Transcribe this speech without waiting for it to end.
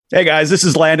Hey guys, this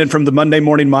is Landon from the Monday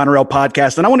Morning Monorail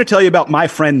podcast, and I want to tell you about my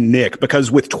friend Nick, because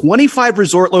with 25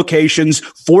 resort locations,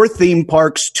 4 theme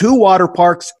parks, 2 water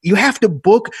parks, you have to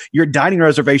book your dining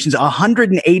reservations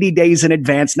 180 days in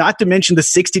advance, not to mention the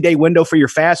 60-day window for your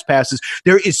fast passes.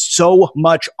 There is so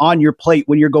much on your plate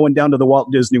when you're going down to the Walt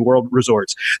Disney World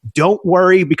resorts. Don't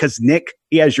worry, because Nick,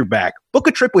 he has your back. Book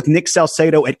a trip with Nick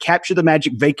Salcedo at Capture the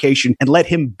Magic Vacation and let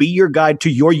him be your guide to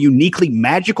your uniquely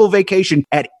magical vacation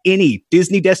at any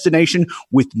Disney destination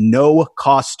with no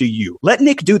cost to you. Let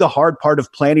Nick do the hard part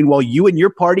of planning while you and your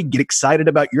party get excited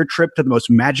about your trip to the most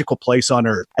magical place on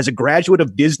earth. As a graduate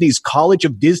of Disney's College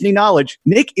of Disney Knowledge,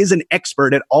 Nick is an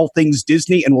expert at all things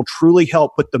Disney and will truly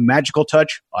help put the magical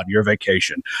touch on your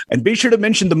vacation. And be sure to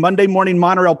mention the Monday Morning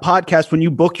Monorail podcast when you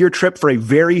book your trip for a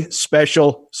very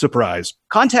special surprise.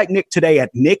 Contact Nick today at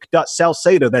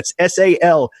nick.salcedo, that's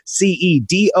SALCEDO,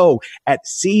 at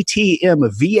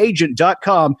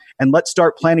ctmvagent.com, and let's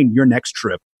start planning your next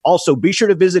trip. Also, be sure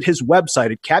to visit his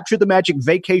website at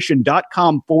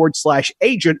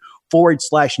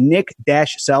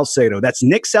capturethemagicvacation.com/agent/Nick-Salcedo. That's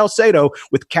Nick Salcedo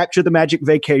with Capture the Magic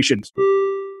Vacations.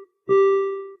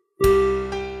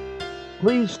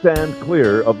 Please stand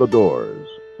clear of the doors.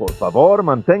 Por favor,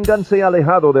 manténganse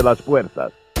alejado de las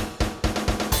puertas.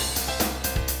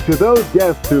 To those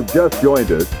guests who've just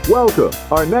joined us, welcome.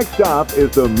 Our next stop is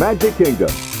the Magic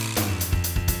Kingdom.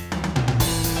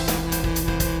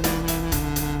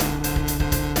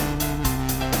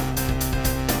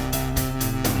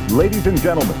 Ladies and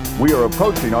gentlemen, we are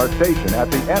approaching our station at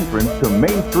the entrance to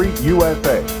Main Street,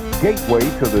 USA, gateway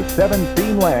to the 7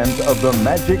 theme lands of the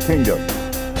Magic Kingdom.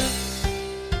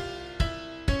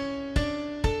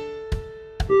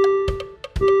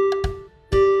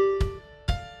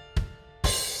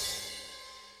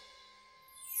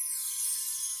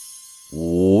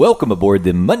 Welcome aboard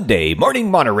the Monday Morning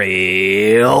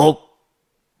Monorail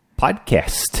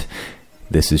podcast.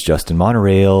 This is Justin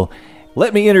Monorail.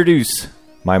 Let me introduce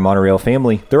my Monorail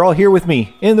family. They're all here with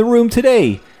me in the room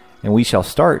today. And we shall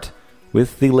start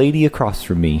with the lady across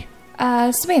from me.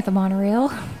 Samantha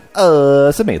Monorail.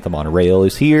 Samantha Monorail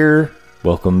is here.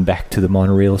 Welcome back to the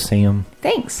Monorail, Sam.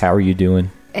 Thanks. How are you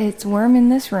doing? It's warm in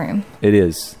this room. It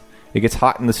is. It gets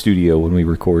hot in the studio when we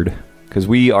record, because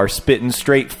we are spitting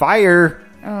straight fire.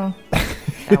 Oh.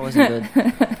 That wasn't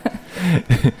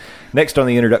good. Next on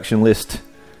the introduction list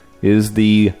is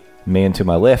the man to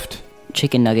my left.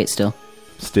 Chicken nugget still.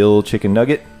 Still chicken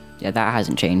nugget? Yeah, that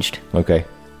hasn't changed. Okay.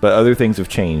 But other things have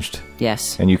changed.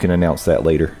 Yes. And you can announce that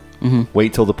later. Mm-hmm.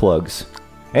 Wait till the plugs.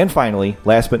 And finally,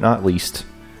 last but not least,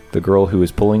 the girl who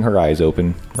is pulling her eyes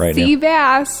open right C now.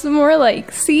 bass, more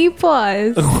like C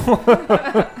plus.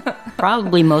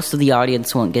 Probably most of the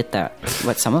audience won't get that,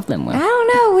 but some of them will. I don't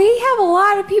know. We have a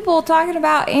lot of people talking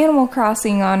about Animal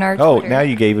Crossing on our Oh, Twitter. now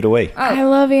you gave it away. I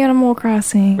love Animal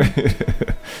Crossing.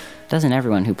 Doesn't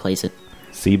everyone who plays it?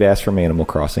 Seabass from Animal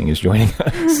Crossing is joining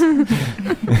us.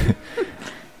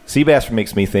 Seabass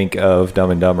makes me think of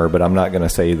Dumb and Dumber, but I'm not going to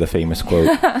say the famous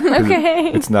quote. Okay.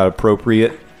 It's not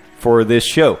appropriate for this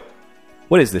show.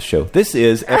 What is this show? This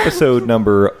is episode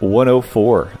number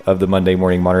 104 of the Monday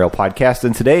Morning Monorail podcast,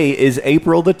 and today is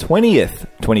April the 20th,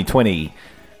 2020.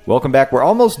 Welcome back. We're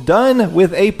almost done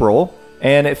with April,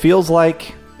 and it feels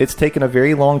like it's taken a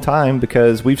very long time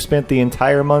because we've spent the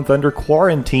entire month under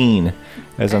quarantine,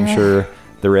 as I'm sure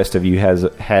the rest of you has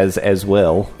as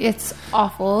well. It's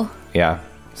awful. Yeah.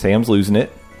 Sam's losing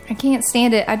it. I can't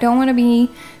stand it. I don't want to be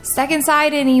stuck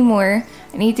inside anymore.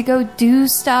 I need to go do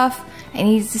stuff. I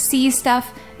need to see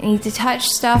stuff. I need to touch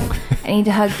stuff. I need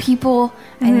to hug people.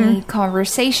 I need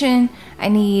conversation. I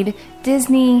need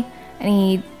Disney. I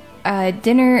need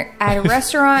dinner at a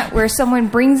restaurant where someone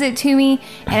brings it to me.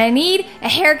 And I need a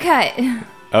haircut.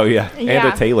 Oh, yeah. And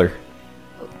Yeah. a tailor.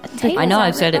 I know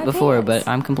I've said it before, but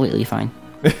but I'm completely fine.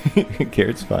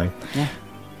 Garrett's fine. Yeah.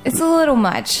 it's a little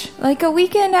much. Like a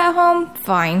weekend at home,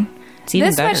 fine. It's even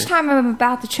This better. much time I'm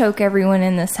about to choke everyone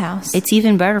in this house. It's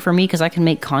even better for me because I can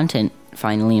make content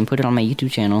finally and put it on my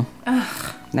YouTube channel.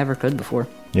 Ugh. Never could before.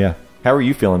 Yeah. How are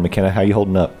you feeling, McKenna? How you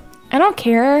holding up? I don't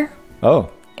care. Oh,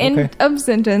 End okay. of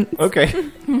sentence. Okay.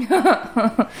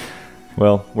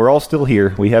 Well, we're all still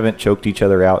here. We haven't choked each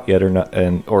other out yet,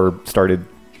 or started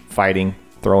fighting,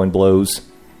 throwing blows.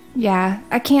 Yeah,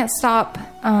 I can't stop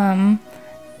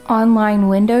online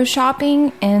window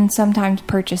shopping and sometimes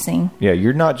purchasing. Yeah,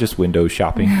 you're not just window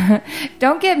shopping.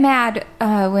 Don't get mad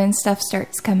when stuff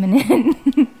starts coming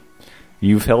in.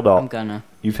 You've held I'm out. gonna.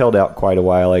 You've held out quite a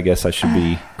while. I guess I should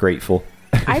be grateful.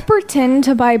 I pretend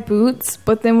to buy boots,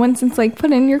 but then once it's like,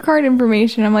 put in your card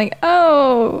information, I'm like,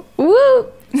 oh,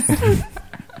 whoop.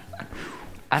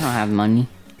 I don't have money.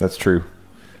 That's true.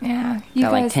 Yeah, you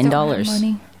Got like guys don't have $10.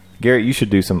 money. Garrett, you should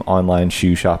do some online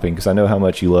shoe shopping because I know how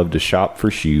much you love to shop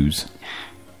for shoes.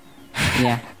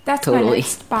 Yeah, That's my totally.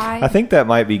 next buy. I think that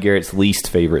might be Garrett's least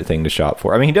favorite thing to shop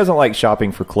for. I mean, he doesn't like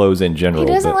shopping for clothes in general.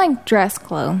 He doesn't but like dress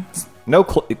clothes. no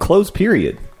clothes.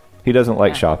 Period. He doesn't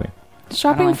like shopping.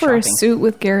 Shopping like for a shopping. suit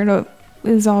with Garrett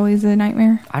is always a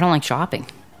nightmare. I don't like shopping.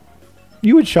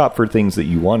 You would shop for things that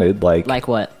you wanted, like Like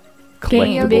what?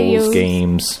 collectibles, Videos.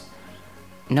 games.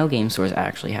 No game stores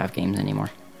actually have games anymore.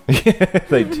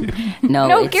 They do. No,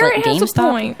 No, it's Garrett like has a GameStop.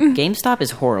 point. GameStop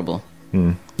is horrible.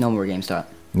 No more GameStop.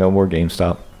 No more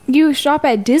GameStop. You shop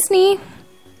at Disney?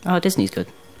 Oh, Disney's good.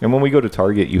 And when we go to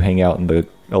Target, you hang out in the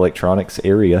electronics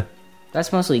area.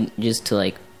 That's mostly just to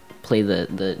like play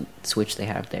the Switch they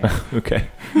have there. Okay.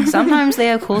 Sometimes they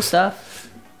have cool stuff.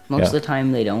 Most Yeah. of the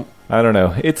time they don't. I don't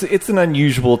know. It's an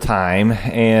unusual time,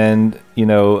 and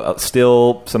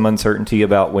still some uncertainty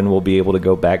about when we'll be able to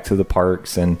go back to the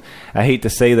parks. And I hate to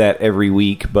say that every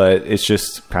week, but it's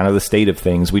just kind of the state of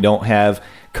things. We don't have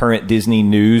current Disney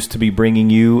news to be bringing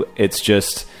you. It's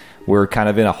just we're kind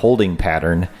of in a holding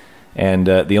pattern, and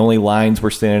the only lines we're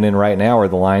standing in right now are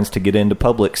the lines to get into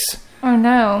Publix. Oh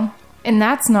no. And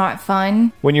that's not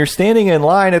fun. When you're standing in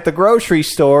line at the grocery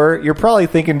store, you're probably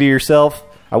thinking to yourself,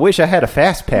 I wish I had a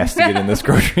fast pass to get in this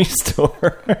grocery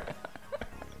store.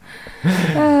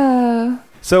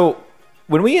 So,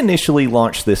 when we initially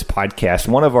launched this podcast,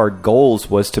 one of our goals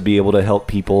was to be able to help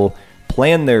people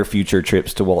plan their future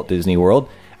trips to Walt Disney World.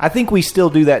 I think we still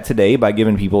do that today by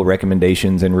giving people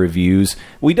recommendations and reviews.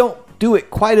 We don't do it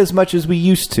quite as much as we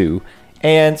used to.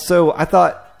 And so I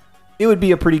thought it would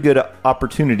be a pretty good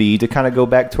opportunity to kind of go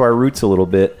back to our roots a little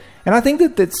bit. And I think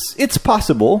that it's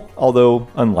possible, although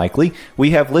unlikely.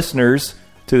 We have listeners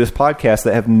to this podcast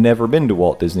that have never been to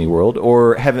Walt Disney World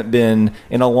or haven't been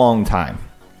in a long time.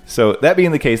 So that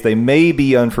being the case, they may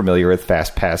be unfamiliar with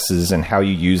Fast Passes and how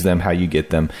you use them, how you get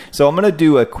them. So I'm going to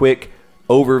do a quick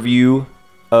overview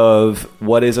of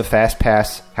what is a Fast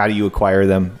Pass, how do you acquire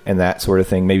them, and that sort of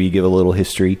thing. Maybe give a little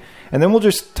history. And then we'll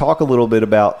just talk a little bit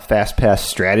about Fast Pass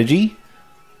strategy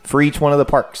for each one of the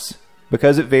parks,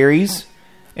 because it varies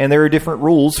and there are different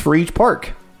rules for each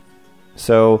park.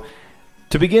 So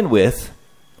to begin with,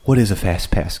 what is a Fast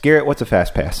Pass? Garrett, what's a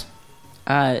Fast Pass?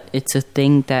 It's a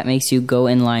thing that makes you go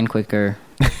in line quicker.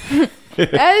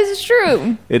 That is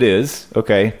true. It is.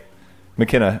 Okay.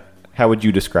 McKenna, how would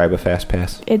you describe a Fast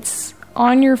Pass? It's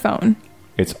on your phone.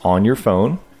 It's on your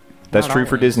phone. That's Not true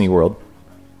for always. Disney World.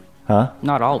 Huh?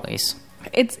 Not always.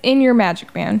 It's in your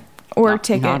Magic Band or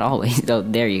ticket. Not always. Though.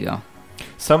 There you go.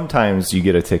 Sometimes you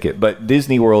get a ticket, but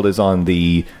Disney World is on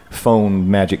the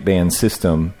phone Magic Band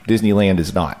system. Disneyland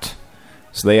is not.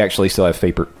 So they actually still have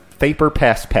paper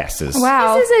passes.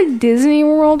 Wow. This is a Disney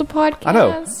World podcast. I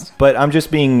know, but I'm just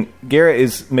being... Garrett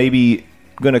is maybe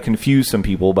going to confuse some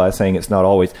people by saying it's not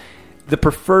always. The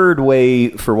preferred way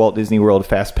for Walt Disney World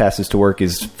Fast Passes to work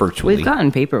is virtually. We've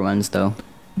gotten paper ones though.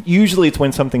 Usually it's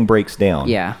when something breaks down.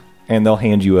 Yeah. And they'll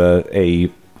hand you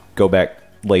a go back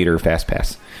later Fast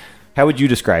Pass. How would you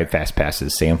describe Fast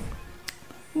Passes, Sam?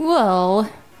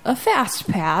 Well, a fast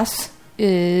pass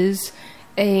is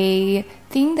a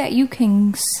thing that you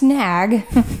can snag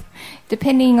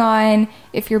depending on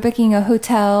if you're booking a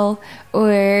hotel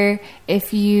or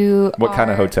if you What kind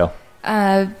of hotel?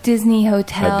 a Disney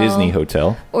hotel. A Disney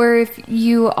hotel. Or if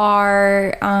you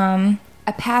are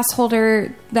a pass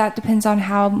holder, that depends on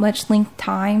how much length of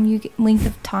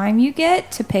time you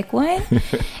get to pick one.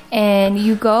 And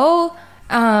you go,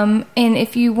 and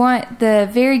if you want the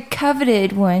very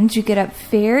coveted ones, you get up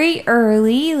very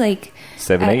early, like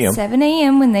 7 at a.m. 7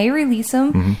 a.m. when they release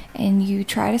them, and you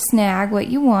try to snag what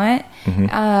you want.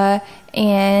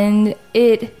 And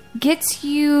it gets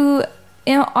you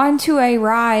onto a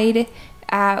ride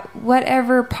at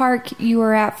whatever park you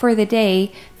are at for the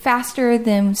day faster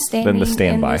than standing in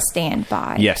standby. the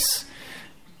standby. Yes.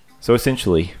 So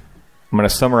essentially, I'm going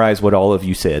to summarize what all of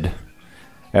you said.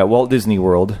 At Walt Disney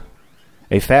World,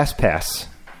 a Fast Pass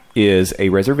is a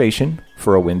reservation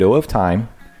for a window of time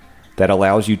that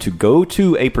allows you to go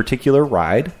to a particular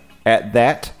ride at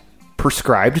that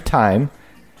prescribed time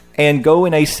and go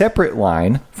in a separate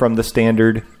line from the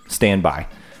standard standby.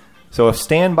 So if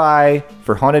standby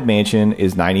for Haunted Mansion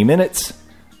is 90 minutes,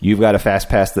 you've got a Fast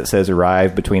Pass that says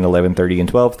arrive between 11:30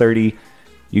 and 12:30.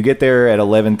 You get there at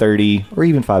 11:30 or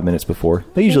even 5 minutes before.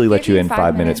 They usually let you in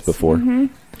 5 minutes before.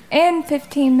 And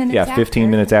 15 minutes Yeah, after.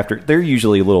 15 minutes after. They're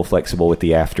usually a little flexible with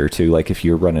the after, too, like if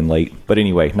you're running late. But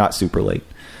anyway, not super late.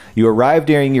 You arrive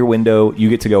during your window. You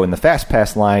get to go in the Fast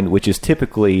Pass line, which is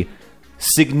typically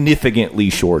significantly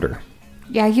shorter.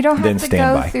 Yeah, you don't Then have to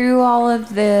standby. go through all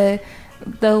of the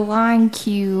line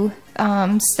queue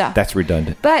stuff. That's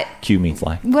redundant. But Q means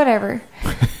lie. whatever.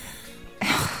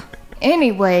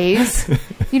 Anyways,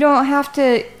 you don't have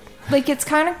to, like,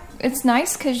 it's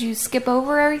nice because you skip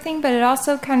over everything, but it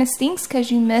also kind of stinks because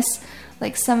you miss,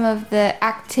 like, some of the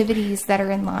activities that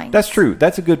are in line. That's true.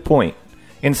 That's a good point.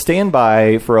 In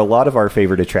Standby, for a lot of our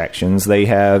favorite attractions,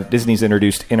 Disney's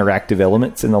introduced interactive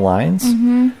elements in the lines.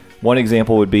 Mm-hmm. One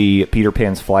example would be Peter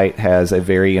Pan's Flight has a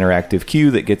very interactive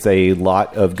queue that gets a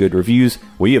lot of good reviews.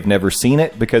 We have never seen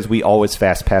it because we always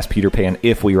fast pass Peter Pan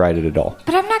if we ride it at all.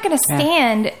 But I'm not going to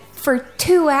stand for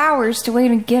 2 hours to wait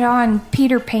and get on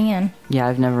Peter Pan. Yeah,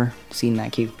 I've never seen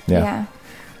that queue. Yeah.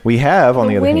 We have, on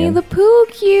the other Winnie hand, the Pooh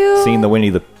queue. seen the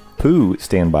Winnie the Pooh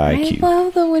Standby I queue.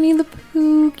 love the Winnie the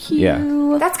Pooh queue.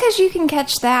 Yeah. That's because you can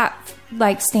catch that,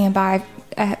 like, standby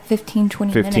at 15,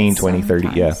 20 minutes. 15, 20, 30,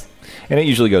 yeah. sometimes. And it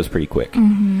usually goes pretty quick.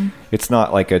 Mm-hmm. It's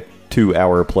not like a 2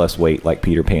 hour plus wait like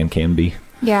Peter Pan can be.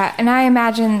 Yeah, and I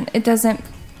imagine it doesn't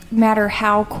matter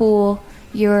how cool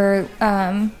your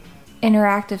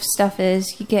interactive stuff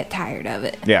is, you get tired of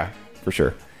it. Yeah, for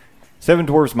sure. Seven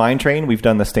Dwarfs Mine Train, we've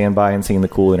done the Standby and seen the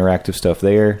cool interactive stuff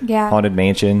there. Yeah. Haunted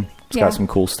Mansion, it's Yeah. got some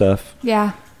cool stuff.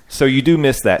 Yeah. So you do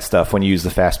miss that stuff when you use the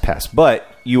Fast Pass, but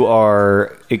you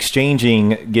are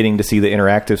exchanging getting to see the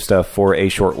interactive stuff for a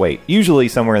short wait. Usually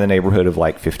somewhere in the neighborhood of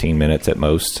like 15 minutes at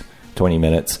most, 20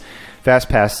 minutes. Fast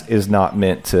Pass is not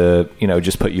meant to,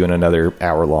 just put you in another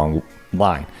hour-long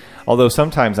line. Although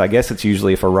sometimes, I guess it's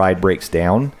usually if a ride breaks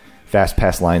down, Fast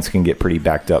Pass lines can get pretty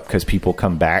backed up because people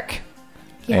come back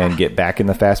and get back in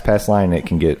the Fast Pass line, and it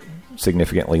can get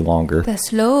significantly longer. The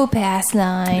slow pass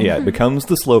line. Yeah, it becomes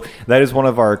the slow. That is one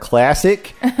of our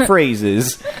classic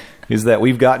phrases, is that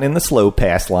we've gotten in the slow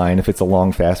pass line if it's a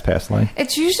long Fast Pass line.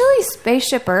 It's usually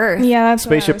Spaceship Earth. Yeah, that's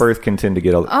what I Spaceship was- Earth can tend to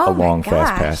get a Oh my long Fast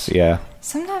gosh. Pass, yeah.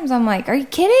 Sometimes I'm like, are you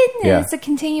kidding? And Yeah. it's a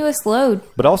continuous load.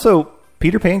 But also,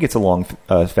 Peter Pan gets a long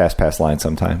Fast Pass line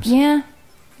sometimes. Yeah.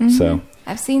 So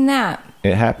I've seen that.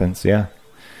 it happens, yeah.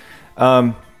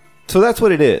 So that's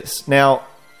what it is. Now,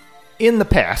 in the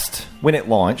past, when it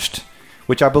launched,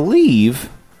 which I believe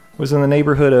was in the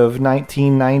neighborhood of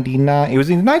 1999. It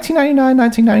was either 1999,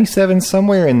 1997,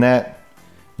 somewhere in that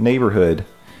neighborhood.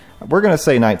 We're going to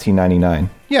say 1999.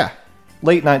 Yeah,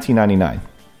 late 1999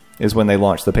 is when they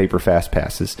launched the paper Fast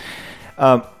Passes.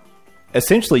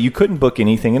 Essentially, you couldn't book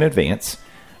anything in advance.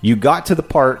 You got to the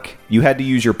park, you had to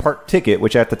use your park ticket,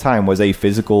 which at the time was a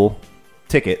physical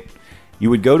ticket. You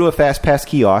would go to a Fast Pass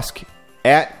kiosk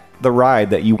at the ride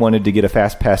that you wanted to get a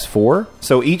Fast Pass for.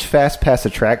 So each Fast Pass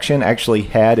attraction actually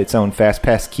had its own Fast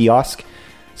Pass kiosk.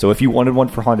 So if you wanted one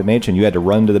for Haunted Mansion, you had to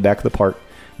run to the back of the park.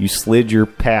 You slid your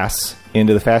pass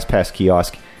into the Fast Pass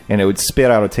kiosk, and it would spit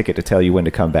out a ticket to tell you when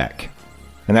to come back.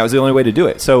 And that was the only way to do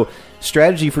it. So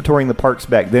strategy for touring the parks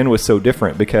back then was so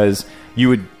different because you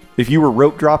would, if you were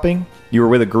rope dropping, you were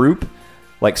with a group,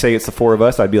 like say it's the four of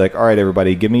us, I'd be like, all right,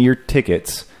 everybody, give me your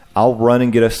tickets. I'll run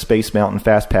and get us Space Mountain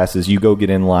Fast Passes. You go get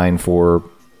in line for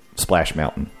Splash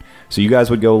Mountain. So you guys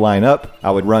would go line up.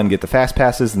 I would run, get the Fast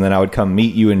Passes, and then I would come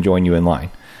meet you and join you in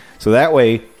line. So that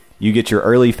way, you get your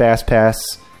early Fast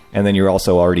Pass, and then you're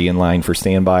also already in line for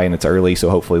Standby, and it's early, so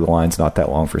hopefully the line's not that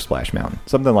long for Splash Mountain.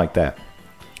 Something like that.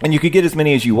 And you could get as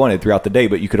many as you wanted throughout the day,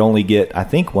 but you could only get, I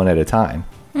think, one at a time.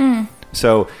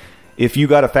 So if you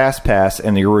got a Fast Pass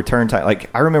and your return time, like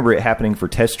I remember it happening for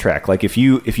Test Track. Like if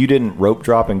you didn't rope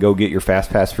drop and go get your Fast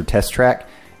Pass for Test Track,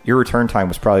 your return time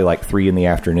was probably like 3 in the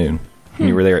afternoon, and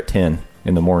you were there at 10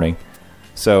 in the morning.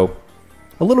 So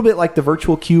a little bit like the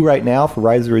virtual queue right now for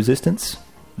Rise of the Resistance,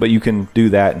 but you can do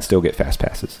that and still get Fast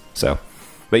Passes. So,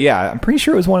 but yeah, I'm pretty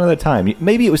sure it was one at a time.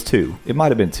 Maybe it was 2. It might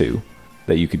have been 2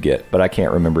 that you could get, but I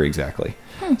can't remember exactly.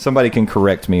 Somebody can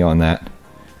correct me on that.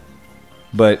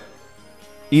 But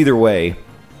either way,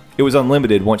 it was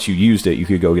unlimited. Once you used it, you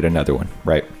could go get another one,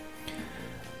 right?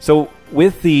 So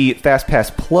with the Fast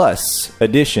Pass Plus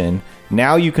edition,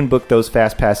 now you can book those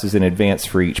Fast Passes in advance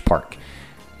for each park.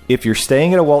 If you're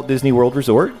staying at a Walt Disney World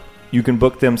resort, you can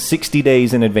book them 60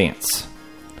 days in advance,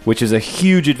 which is a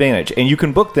huge advantage. And you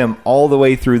can book them all the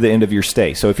way through the end of your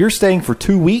stay. So if you're staying for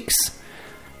 2 weeks,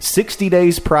 60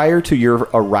 days prior to your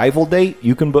arrival date,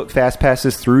 you can book Fast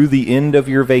Passes through the end of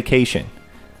your vacation,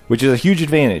 which is a huge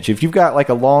advantage. If you've got like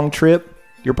a long trip,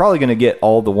 you're probably going to get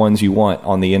all the ones you want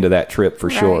on the end of that trip for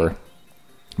sure.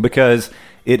 Because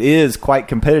it is quite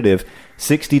competitive.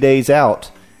 60 days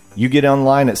out, you get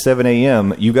online at 7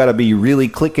 a.m., you got to be really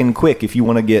clicking quick if you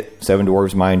want to get Seven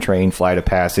Dwarfs Mine Train, Flight of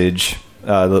Passage,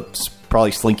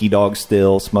 probably Slinky Dog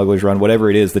still, Smuggler's Run, whatever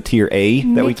it is, the tier A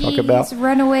that we talk about. Mickey's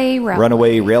Runaway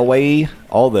Railway,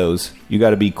 all those. You got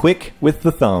to be quick with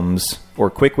the thumbs or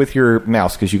quick with your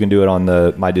mouse because you can do it on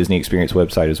the My Disney Experience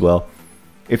website as well.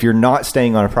 If you're not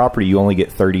staying on a property, you only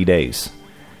get 30 days.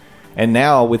 And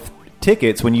now with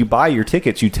tickets, when you buy your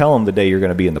tickets, you tell them the day you're going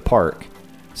to be in the park.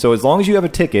 So as long as you have a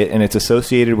ticket and it's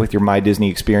associated with your My Disney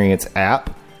Experience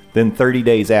app, then 30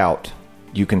 days out,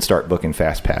 you can start booking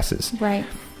fast passes. Right.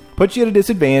 Puts you at a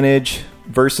disadvantage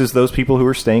versus those people who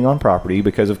are staying on property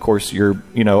because, of course, a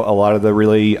lot of the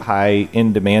really high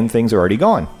in demand things are already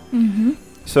gone. Mm-hmm.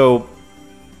 So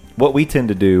what we tend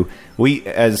to do, we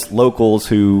as locals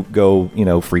who go,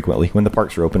 frequently when the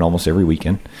parks are open almost every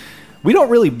weekend, we don't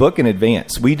really book in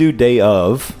advance. We do day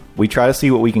of. We try to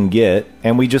see what we can get,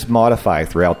 and we just modify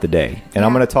throughout the day. And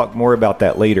I'm going to talk more about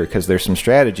that later because there's some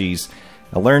strategies.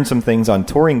 I learned some things on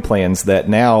touring plans that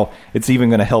now it's even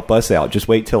going to help us out. Just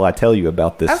wait till I tell you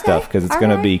about this stuff because it's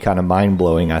going to be kind of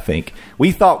mind-blowing, I think.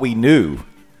 We thought we knew.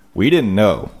 We didn't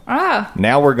know. Oh.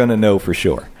 Now we're going to know for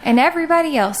sure. And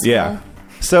everybody else Yeah. will.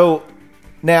 So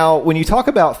now when you talk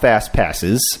about fast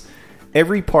passes,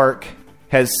 every park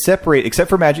has separated, except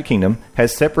for Magic Kingdom,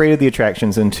 has separated the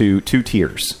attractions into 2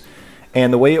 tiers.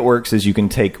 And the way it works is you can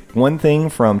take one thing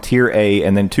from Tier A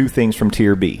and then 2 things from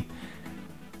Tier B.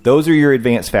 Those are your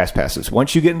advanced fast passes.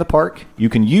 Once you get in the park, you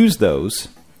can use those.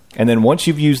 And then once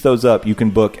you've used those up, you can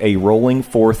book a rolling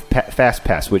 4th fast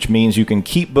pass, which means you can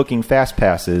keep booking fast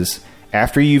passes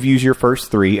after you've used your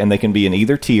first 3, and they can be in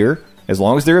either tier as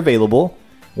long as they're available.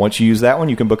 Once you use that one,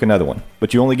 you can book another one.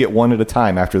 But you only get one at a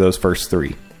time after those first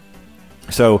 3.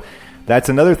 So that's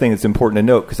another thing that's important to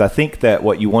note, because I think that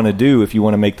what you want to do if you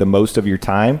want to make the most of your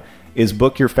time is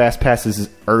book your fast passes as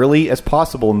early as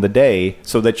possible in the day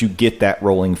so that you get that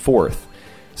rolling 4th.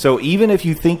 So even if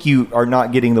you think you are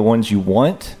not getting the ones you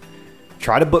want,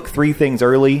 try to book 3 things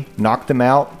early, knock them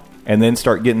out, and then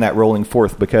start getting that rolling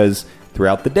 4th, because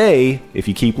throughout the day, if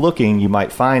you keep looking, you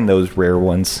might find those rare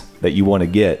ones that you want to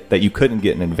get that you couldn't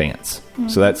get in advance. Mm-hmm.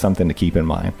 So that's something to keep in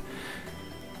mind.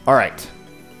 All right.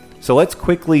 So let's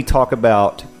quickly talk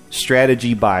about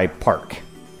strategy by park.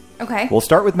 Okay. We'll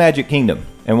start with Magic Kingdom,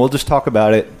 and we'll just talk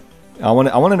about it. I want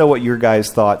to know what your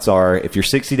guys' thoughts are. If you're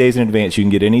 60 days in advance, you can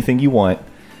get anything you want.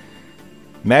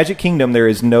 Magic Kingdom, there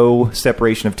is no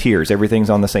separation of tiers.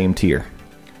 Everything's on the same tier.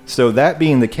 So that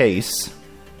being the case,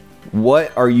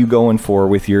 what are you going for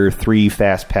with your 3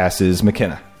 fast passes,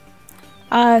 McKenna?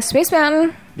 Space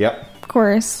Mountain, Yep. of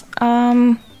course.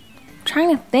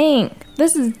 Trying to think.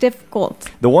 This is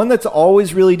difficult. The one that's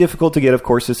always really difficult to get, of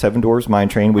course, is Seven Dwarfs Mine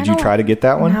Train. Would you try to get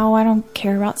that one? No, I don't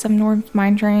care about Seven Dwarfs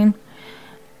Mine Train.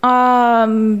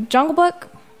 Jungle Book?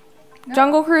 No.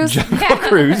 Jungle Cruise? Jungle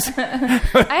Cruise.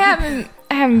 I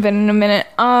haven't been in a minute.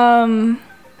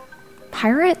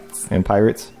 Pirates? And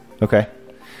Pirates? Okay.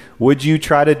 Would you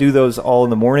try to do those all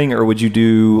in the morning, or would you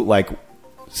do,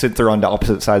 since they're on the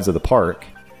opposite sides of the park,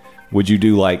 would you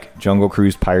do, Jungle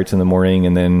Cruise, Pirates in the morning,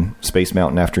 and then Space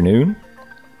Mountain afternoon?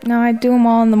 No, I do them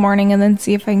all in the morning and then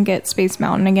see if I can get Space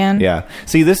Mountain again. Yeah.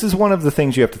 See, this is one of the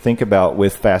things you have to think about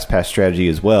with Fast Pass strategy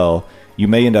as well. You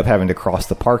may end up having to cross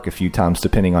the park a few times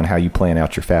depending on how you plan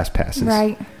out your Fast Passes.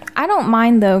 Right. I don't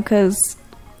mind, though, because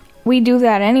we do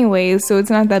that anyways, so it's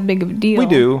not that big of a deal. We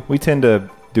do. We tend to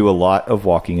do a lot of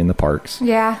walking in the parks.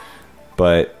 Yeah.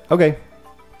 But, okay.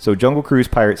 So, Jungle Cruise,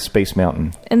 Pirates, Space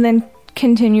Mountain. And then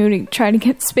continue to try to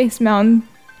get Space Mountain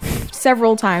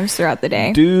several times throughout the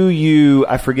day. Do you,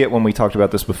 I forget when we talked about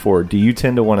this before, do you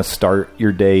tend to want to start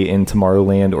your day in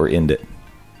Tomorrowland or end it?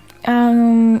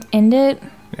 End it.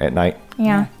 At night?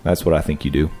 Yeah. That's what I think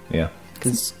you do. Yeah.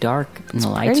 Because it's dark and the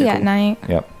lights Pretty are at cool. night.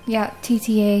 Yep. Yeah,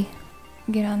 TTA.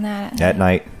 Get on that. At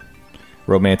night.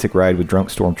 Romantic ride with drunk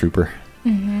stormtrooper.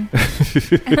 Mm-hmm.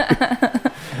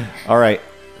 All right.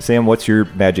 Sam, what's your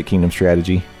Magic Kingdom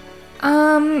strategy?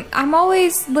 I'm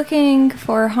always looking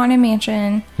for Haunted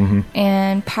Mansion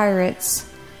and Pirates.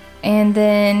 And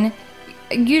then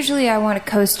usually I want a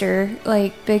coaster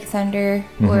like Big Thunder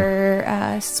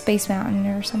or Space Mountain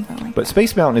or something like that. But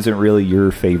Space Mountain isn't really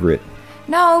your favorite.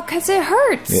 No, because it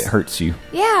hurts. It hurts you.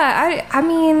 Yeah, I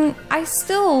mean, I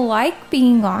still like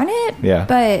being on it. Yeah.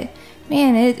 But,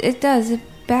 man, it does. It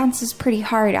bounces pretty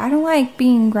hard. I don't like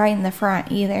being right in the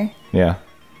front either. Yeah.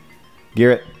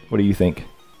 Garrett, what do you think?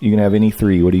 You can have any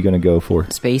 3. What are you going to go for?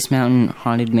 Space Mountain,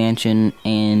 Haunted Mansion,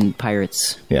 and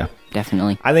Pirates. Yeah.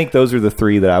 Definitely. I think those are the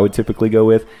 3 that I would typically go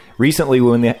with. Recently,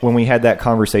 when we had that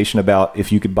conversation about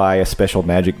if you could buy a special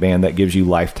Magic Band that gives you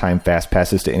lifetime fast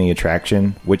passes to any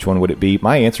attraction, which one would it be?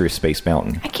 My answer is Space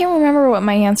Mountain. I can't remember what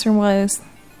my answer was.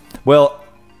 Well,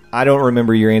 I don't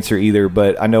remember your answer either,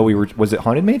 but I know was it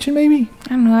Haunted Mansion maybe? I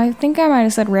don't know. I think I might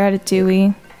have said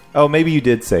Ratatouille. Oh, maybe you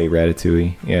did say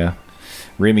Ratatouille. Yeah.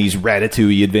 Remy's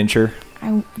Ratatouille Adventure.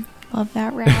 I love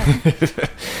that rat.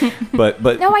 But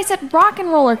No, I said Rock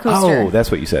and Roller Coaster. Oh, that's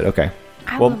what you said. Okay.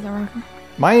 I love the rock.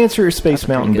 My answer is Space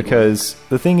Mountain because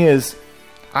the thing is,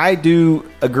 I do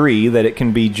agree that it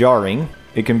can be jarring.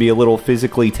 It can be a little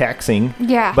physically taxing.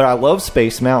 Yeah. But I love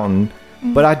Space Mountain,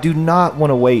 but I do not want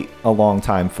to wait a long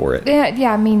time for it.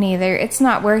 Yeah, me neither. It's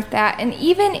not worth that. And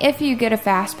even if you get a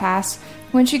fast pass,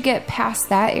 once you get past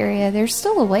that area, there's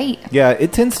still a wait. Yeah,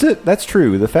 it tends to... That's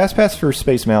true. The Fast Pass for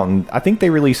Space Mountain, I think they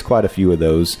release quite a few of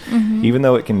those, even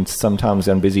though it can sometimes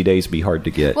on busy days be hard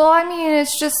to get. Well, I mean,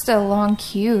 it's just a long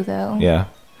queue, though. Yeah.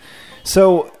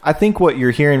 So I think what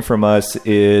you're hearing from us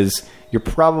is you're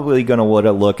probably going to want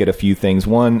to look at a few things.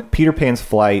 One, Peter Pan's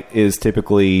Flight is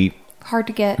typically... Hard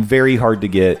to get. Very hard to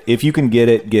get. If you can get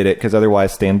it, because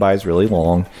otherwise standby is really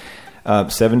long.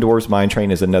 Seven Dwarfs Mine Train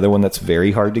is another one that's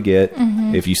very hard to get.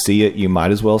 If you see it, you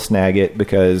might as well snag it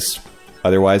because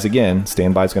otherwise, again,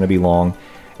 standby is going to be long.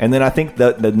 And then I think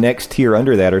the next tier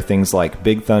under that are things like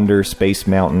Big Thunder, Space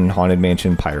Mountain, Haunted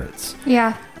Mansion, Pirates.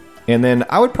 Yeah. And then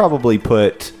I would probably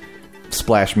put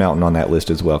Splash Mountain on that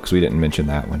list as well because we didn't mention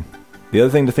that one. The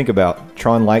other thing to think about,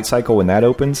 Tron Light Cycle, when that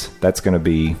opens, that's going to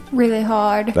be... Really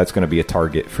hard. That's going to be a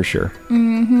target for sure.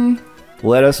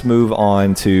 Let us move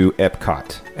on to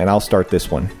Epcot, and I'll start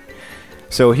this one.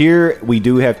 So here we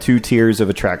do have two tiers of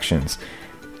attractions.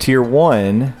 Tier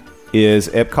 1 is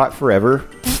Epcot Forever,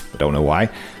 I don't know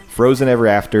why, Frozen Ever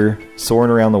After,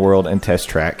 Soarin' Around the World, and Test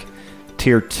Track.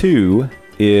 Tier 2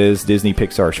 is Disney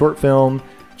Pixar Short Film,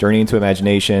 Journey into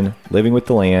Imagination, Living with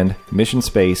the Land, Mission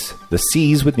Space, The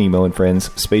Seas with Nemo and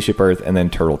Friends, Spaceship Earth, and then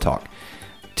Turtle Talk.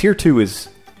 Tier 2 is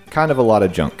kind of a lot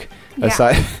of junk. Yeah.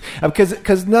 Aside,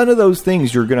 because none of those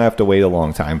things you're going to have to wait a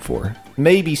long time for.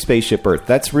 Maybe Spaceship Earth.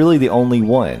 That's really the only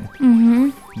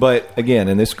one. But again,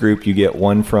 in this group, you get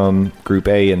one from Group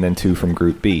A and then two from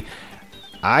Group B.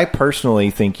 I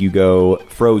personally think you go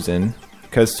Frozen,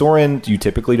 because Soarin' you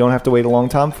typically don't have to wait a long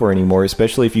time for anymore,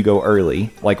 especially if you go early.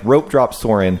 Like Rope Drop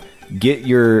Soarin', get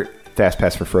your Fast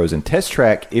Pass for Frozen. Test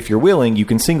Track, if you're willing, you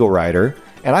can single rider.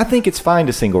 And I think it's fine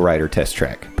to single rider Test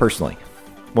Track, personally.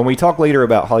 When we talk later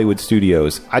about Hollywood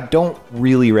Studios, I don't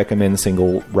really recommend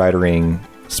single ridering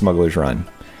Smuggler's Run.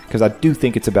 Because I do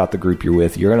think it's about the group you're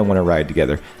with. You're going to want to ride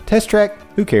together. Test Track,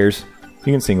 who cares?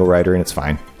 You can single rider and it's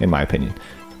fine, in my opinion.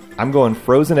 I'm going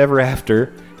Frozen Ever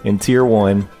After in Tier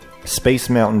 1, Space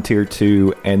Mountain Tier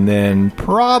 2, and then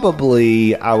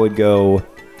probably I would go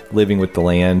Living with the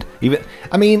Land.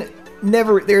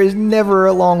 There is never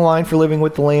a long line for Living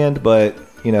with the Land, but...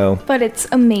 But it's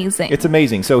amazing. It's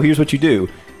amazing. So here's what you do.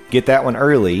 Get that one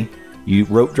early. You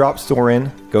rope drop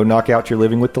Soarin', go knock out your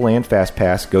Living with the Land Fast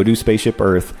Pass, go do Spaceship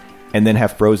Earth, and then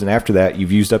have Frozen after that.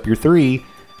 You've used up your 3,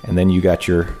 and then you got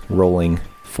your rolling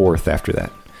 4th after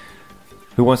that.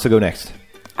 Who wants to go next?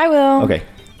 I will. Okay.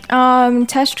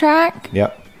 Test Track.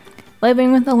 Yep.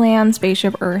 Living with the Land,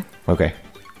 Spaceship Earth. Okay.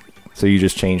 So you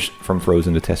just changed from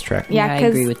Frozen to Test Track. Yeah, I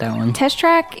agree with that one. Test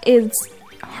Track is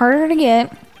harder to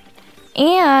get.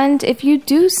 And if you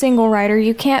do single rider,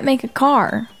 you can't make a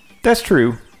car. That's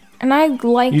true. And I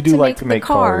like You do to like make to make the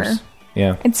car. cars.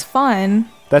 Yeah. It's fun.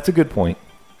 That's a good point.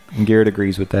 And Garrett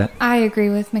agrees with that. I agree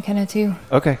with McKenna, too.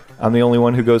 Okay. I'm the only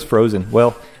one who goes Frozen.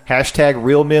 Well, hashtag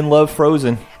real men love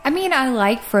Frozen. I mean, I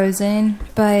like Frozen,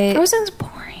 but... Frozen's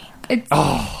boring.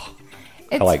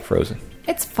 I like Frozen.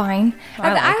 It's fine.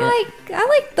 I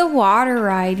like the water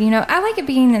ride. I like it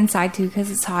being inside too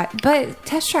because it's hot. But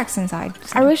Test Track's inside.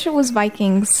 So. I wish it was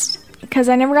Vikings because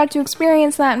I never got to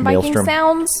experience that. And Vikings Maelstrom.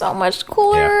 sounds so much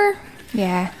cooler.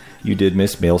 Yeah. You did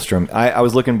miss Maelstrom. I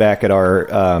was looking back at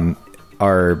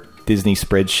our Disney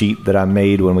spreadsheet that I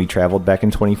made when we traveled back in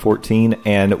 2014,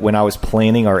 and when I was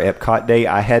planning our Epcot day,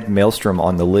 I had Maelstrom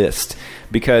on the list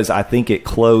because I think it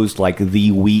closed like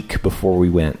the week before we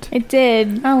went. It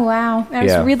did. Oh wow. I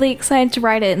was really excited to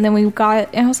ride it, and then we got it,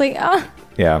 and I was like, oh.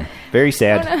 Yeah, very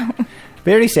sad. Oh, no.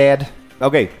 Very sad.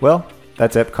 Okay, well,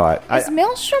 that's Epcot. Is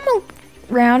Maelstrom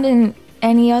around in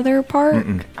any other park?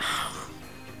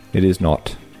 It is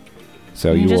not.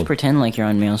 So You you just will. pretend like you're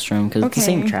on Maelstrom because it's the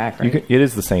same Okay. track, You right? can, it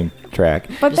is the same track.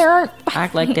 But there aren't.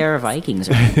 Act like there are Vikings.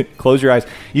 Right? Close your eyes.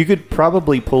 You could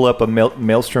probably pull up a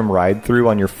Maelstrom ride through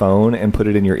on your phone and put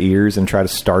it in your ears and try to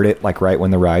start it like right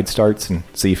when the ride starts and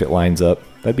see if it lines up.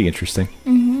 That'd be interesting.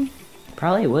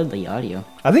 Probably would, the audio.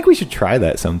 I think we should try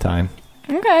that sometime.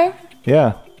 Okay.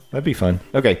 Yeah, that'd be fun.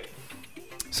 Okay,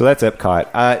 so that's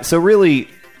Epcot. So really,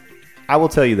 I will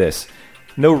tell you this.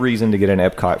 No reason to get an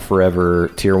Epcot Forever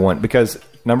Tier 1 because,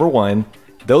 number one,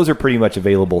 those are pretty much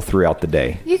available throughout the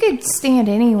day. You could stand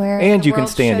anywhere. at And the you can World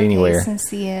stand Showcase anywhere. and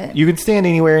see it. You can stand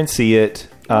anywhere and see it.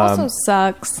 Also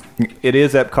sucks. It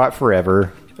is Epcot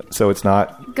Forever, so it's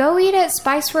not Go eat at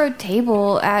Spice Road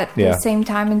Table at Yeah. the same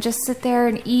time and just sit there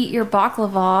and eat your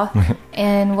baklava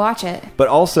and watch it. But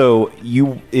also,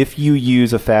 if you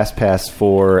use a fast pass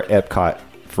for Epcot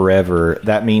forever,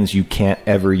 that means you can't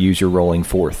ever use your rolling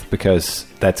fourth because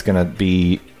that's going to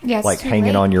be Yeah, it's like too hanging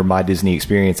late. on your My Disney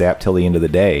Experience app till the end of the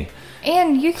day.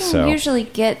 And you can So- usually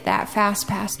get that fast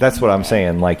pass. That's what during I'm the day.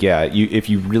 saying. Like, yeah, if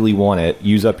you really want it,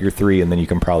 use up your 3 and then you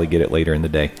can probably get it later in the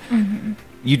day. Mm-hmm.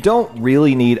 You don't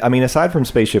really need, I mean, aside from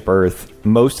Spaceship Earth,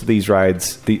 most of these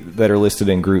rides that are listed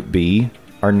in Group B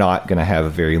are not going to have a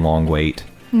very long wait.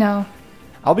 No.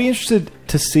 I'll be interested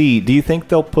to see, do you think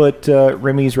they'll put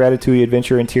Remy's Ratatouille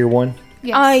Adventure in Tier 1?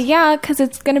 Yes. Yeah, because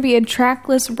it's going to be a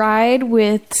trackless ride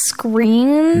with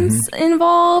screens Mm-hmm.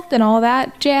 involved and all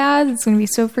that jazz. It's going to be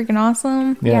so freaking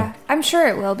awesome. Yeah. I'm sure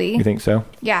it will be. You think so?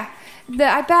 Yeah.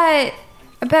 I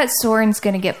bet Soren's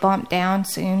going to get bumped down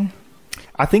soon.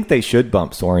 I think they should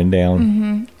bump Soarin' down.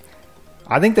 Mm-hmm.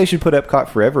 I think they should put Epcot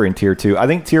Forever in Tier 2. I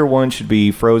think Tier 1 should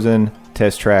be Frozen,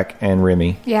 Test Track, and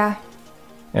Remy. Yeah.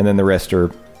 And then the rest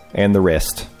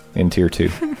in Tier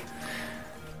 2.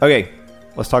 Okay,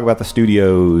 let's talk about the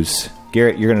studios.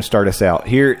 Garrett, you're going to start us out.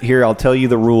 Here, I'll tell you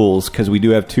the rules because we do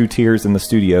have 2 tiers in the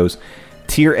studios.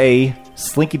 Tier A,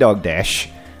 Slinky Dog Dash,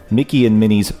 Mickey and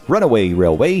Minnie's Runaway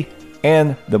Railway,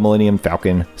 and the Millennium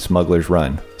Falcon Smuggler's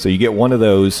Run. So you get one of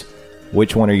those.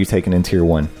 Which one are you taking in Tier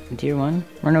 1? Tier 1?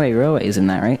 Runaway Railway is in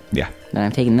that, right? Yeah. Then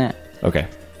I'm taking that. Okay.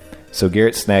 So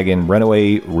Garrett's snagging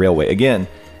Runaway Railway. Again,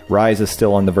 Rise is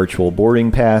still on the virtual boarding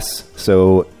pass.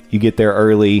 So you get there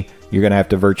early. You're going to have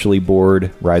to virtually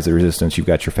board Rise of the Resistance. You've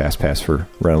got your fast pass for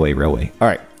Runaway Railway. All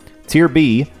right. Tier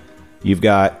B, you've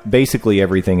got basically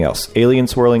everything else. Alien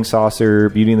Swirling Saucer,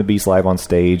 Beauty and the Beast Live on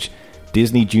Stage,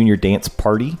 Disney Junior Dance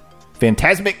Party,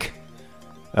 Fantasmic,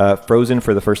 Frozen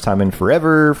for the first time in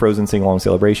forever, Frozen Sing-Along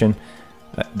Celebration,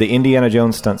 the Indiana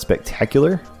Jones Stunt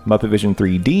Spectacular, Muppet Vision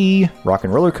 3D, Rock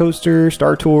and Roller Coaster,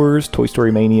 Star Tours, Toy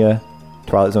Story Mania,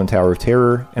 Twilight Zone Tower of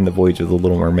Terror, and The Voyage of the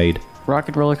Little Mermaid.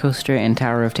 Rocket Roller Coaster and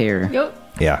Tower of Terror.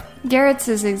 Yep. Yeah. Garrett's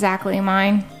is exactly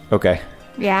mine. Okay.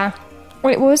 Yeah.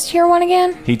 Wait, what was tier 1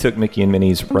 again? He took Mickey and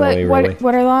Minnie's Runaway Railway.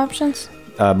 What are the options?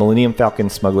 Millennium Falcon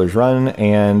Smuggler's Run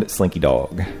and Slinky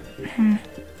Dog.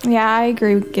 Yeah, I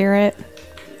agree with Garrett.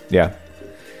 Yeah.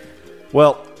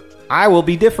 Well, I will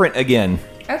be different again.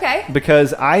 Okay.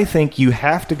 Because I think you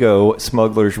have to go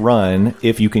Smuggler's Run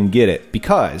if you can get it.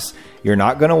 Because you're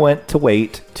not going to want to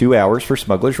wait 2 hours for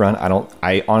Smuggler's Run.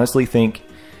 I honestly think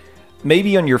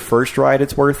maybe on your first ride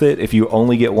it's worth it. If you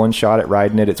only get one shot at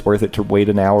riding it, it's worth it to wait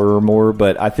an hour or more.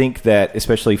 But I think that,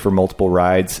 especially for multiple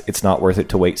rides, it's not worth it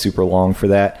to wait super long for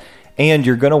that. And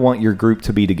you're going to want your group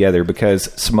to be together because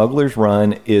Smuggler's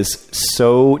Run is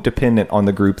so dependent on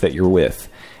the group that you're with.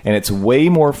 And it's way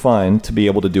more fun to be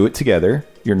able to do it together.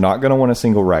 You're not going to want to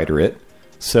single rider it.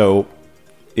 So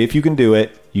if you can do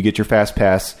it, you get your fast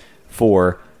pass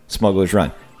for Smuggler's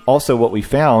Run. Also, what we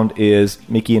found is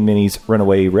Mickey and Minnie's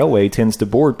Runaway Railway tends to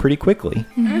board pretty quickly.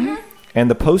 Mm-hmm. And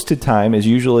the posted time is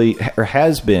usually, or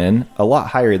has been, a lot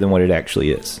higher than what it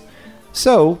actually is.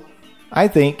 So I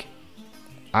think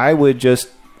I would just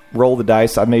roll the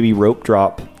dice. I'd maybe rope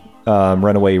drop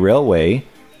Runaway Railway,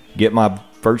 get my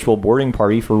virtual boarding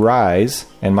party for Rise,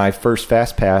 and my first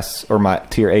fast pass, or my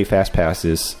tier A fast pass,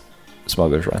 is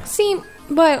Smuggler's Run. See,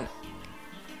 but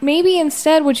maybe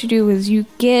instead what you do is you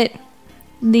get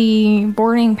the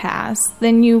boarding pass,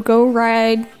 then you go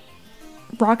ride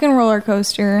Rock and Roller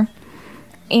Coaster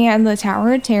and the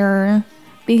Tower of Terror,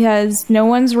 because no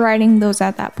one's riding those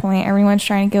at that point. Everyone's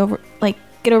trying to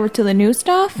get over to the new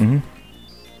stuff. Mm-hmm.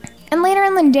 And later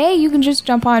in the day, you can just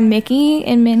jump on Mickey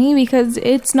and Minnie because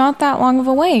it's not that long of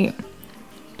a wait.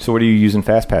 So what are you using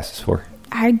fast passes for?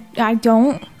 I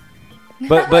don't.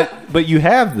 But you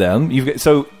have them.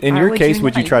 So in How your would case, you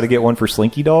would you like? try to get one for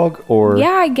Slinky Dog or Yeah,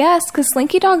 I guess, because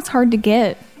Slinky Dog's hard to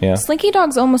get. Yeah. Slinky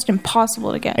Dog's almost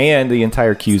impossible to get. and the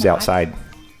entire queue's outside?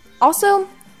 Also,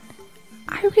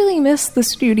 I really miss the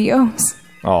studios.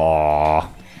 Aw,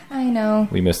 I know.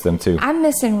 we missed them too. I'm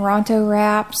missing Ronto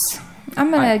wraps. I'm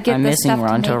gonna get I'm the missing stuff to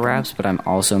make Ronto them. Wraps, but I'm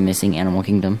also missing Animal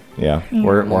Kingdom. Yeah,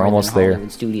 we're More almost than there.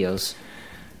 Hollywood Studios.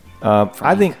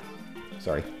 I think.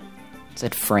 Sorry,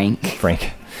 Said Frank.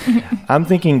 Frank. I'm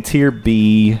thinking tier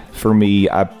B for me.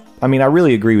 I mean, I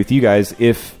really agree with you guys.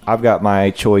 If I've got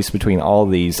my choice between all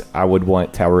of these, I would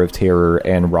want Tower of Terror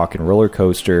and Rock and Roller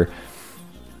Coaster.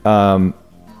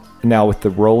 Now, with the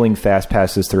rolling fast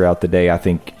passes throughout the day, I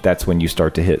think that's when you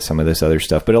start to hit some of this other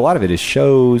stuff. But a lot of it is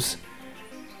shows.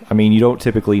 I mean, you don't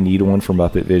typically need one for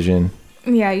Muppet Vision.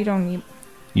 Yeah, you don't need...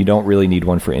 You don't really need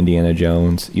one for Indiana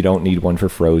Jones. You don't need one for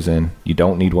Frozen. You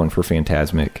don't need one for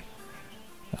Fantasmic.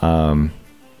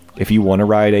 If you want to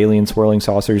ride alien swirling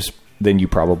saucers, then you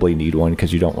probably need one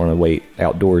because you don't want to wait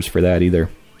outdoors for that either.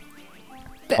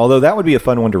 Although that would be a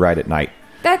fun one to ride at night.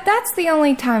 That's the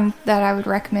only time that I would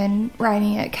recommend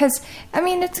riding it, because I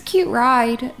mean it's a cute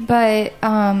ride, but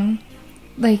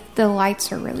like the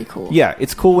lights are really cool. Yeah,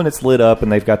 it's cool when it's lit up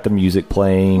and they've got the music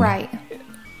playing. Right.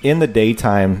 In the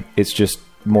daytime, it's just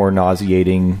more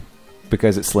nauseating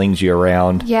because it slings you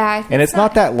around. Yeah, and it's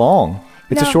not that long.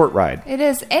 It's a No, short ride. It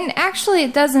is, and actually,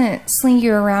 it doesn't sling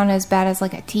you around as bad as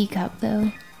like a teacup, though.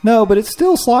 No, but it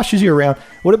still sloshes you around.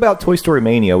 What about Toy Story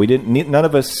Mania? We didn't. None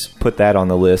of us put that on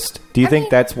the list. Do you think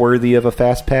mean- that's worthy of a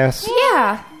fast pass?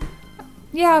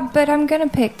 Yeah, but I'm gonna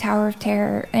pick Tower of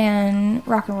Terror and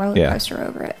Rock and Roller Yeah. Coaster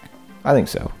over it. I think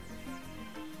so.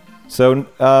 So,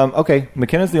 okay,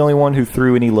 McKenna's the only one who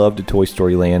threw any love to Toy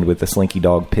Story Land with the Slinky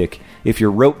Dog pick. If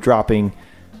you're rope dropping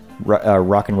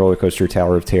Rock and Roller Coaster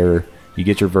Tower of Terror, you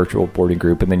get your virtual boarding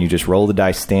group, and then you just roll the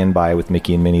dice standby with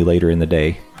Mickey and Minnie later in the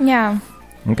day. Yeah.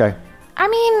 Okay. I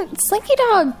mean, Slinky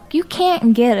Dog, you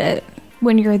can't get it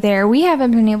when you're there. We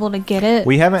haven't been able to get it.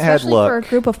 We haven't had especially luck. for a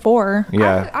group of 4.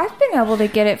 Yeah. I've been able to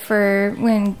get it for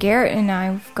when Garrett and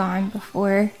I've gone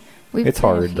before. We've It's been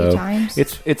hard, a few though. times.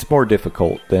 It's more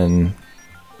difficult than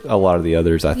a lot of the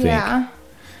others, I think. Yeah.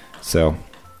 So,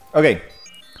 okay.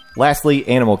 Lastly,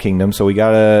 Animal Kingdom. So we're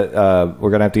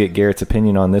gonna have to get Garrett's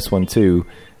opinion on this one too.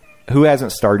 Who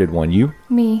hasn't started one? You?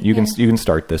 Me, You yeah. can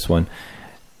start this one.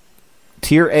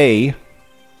 Tier A,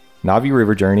 Navi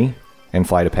River Journey and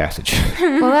Flight of Passage.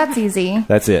 Well, that's easy.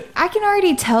 That's it. I can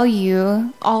already tell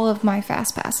you all of my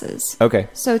fast passes. Okay.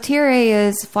 So tier A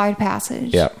is Flight of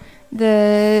Passage. Yeah.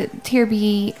 The tier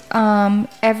B,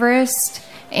 Everest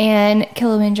and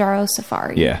Kilimanjaro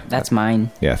Safari. Yeah. That's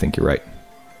mine. Yeah, I think you're right.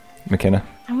 McKenna?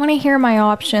 I want to hear my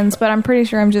options, but I'm pretty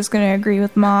sure I'm just going to agree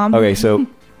with Mom. Okay, so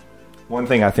one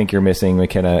thing I think you're missing,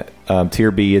 McKenna,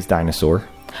 Tier B is Dinosaur.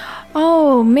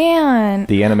 Oh, man.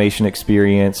 The animation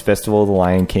experience, Festival of the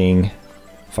Lion King,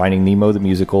 Finding Nemo the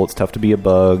musical, It's Tough to Be a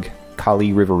Bug,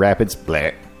 Kali River Rapids,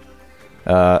 bleh.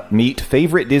 Meet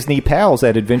favorite Disney pals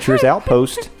at Adventurers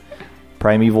Outpost,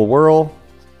 Primeval Whirl,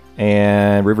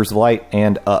 and Rivers of Light,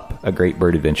 and Up, A Great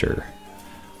Bird Adventure.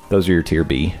 Those are your Tier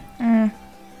B.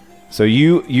 So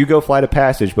you go Flight of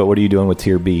Passage, but what are you doing with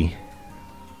Tier B?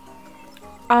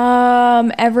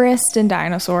 Everest and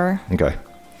Dinosaur. Okay.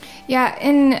 Yeah,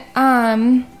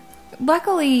 and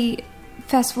luckily,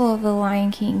 Festival of the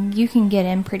Lion King, you can get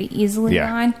in pretty easily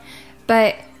Yeah. on,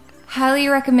 but highly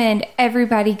recommend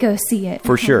everybody go see it.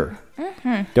 For sure.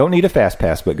 Don't need a fast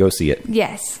pass, but go see it.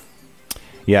 Yes.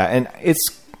 Yeah, and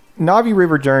it's Navi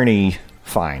River Journey,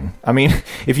 fine. I mean,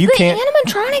 if you The can't...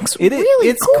 animatronics It is, really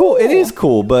it's cool. It is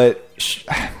cool, but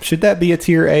should that be a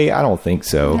Tier A? I don't think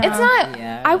so. It's not.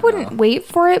 Yeah, I wouldn't wait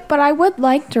for it, but I would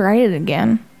like to ride it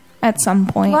again at some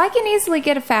point. Well, I can easily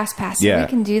get a fast pass. So Yeah. we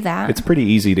can do that. It's pretty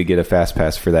easy to get a fast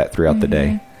pass for that throughout the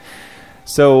day.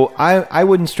 So I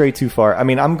wouldn't stray too far. I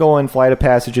mean, I'm going Flight of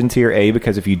Passage in Tier A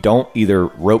because if you don't either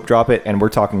rope drop it, and we're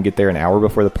talking get there an hour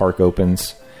before the park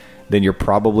opens, then you're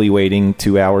probably waiting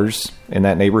 2 hours in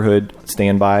that neighborhood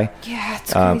standby. Yeah,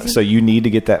 it's crazy. So you need to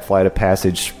get that Flight of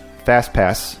Passage fast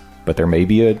pass, but there may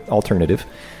be an alternative.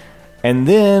 And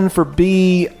then for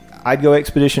B, I'd go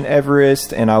Expedition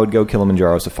Everest, and I would go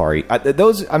Kilimanjaro Safari.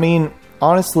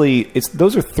 Honestly,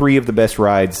 those are 3 of the best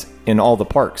rides in all the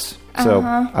parks. So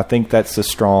I think that's a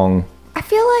strong... I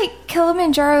feel like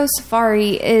Kilimanjaro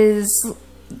Safari is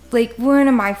like one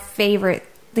of my favorite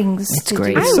things to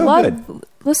great. do. I It's so love good.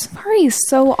 the safari is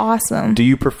so awesome. Do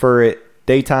you prefer it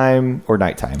daytime or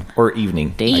nighttime or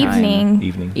evening? Daytime.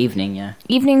 Evening. Evening, yeah.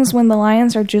 Evenings when the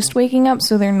lions are just waking up,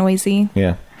 so they're noisy.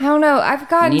 Yeah. I don't know. I've You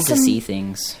gotten need some. to see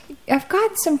things. I've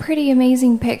got some pretty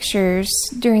amazing pictures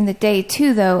during the day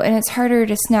too, though, and it's harder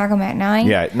to snag them at night.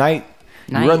 Yeah, at night,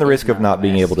 you Night run the is risk of not not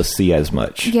being best. able to see as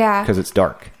much. Yeah. Because it's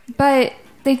dark. But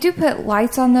they do put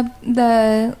lights on the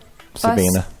bus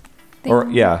Savannah. thing. Or,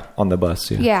 yeah, on the bus.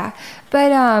 Yeah. Yeah,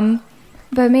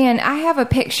 but man, I have a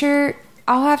picture.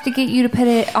 I'll have to get you to put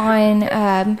it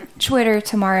on Twitter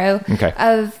tomorrow. Okay.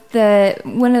 Of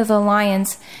one of the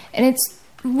lions, and it's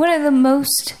one of the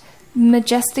most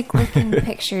majestic looking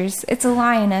pictures. It's a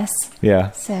lioness.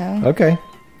 Yeah. So Okay.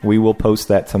 We will post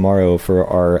that tomorrow for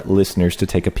our listeners to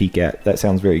take a peek at. That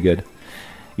sounds very good.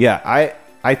 Yeah,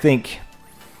 I think,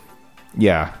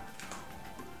 yeah,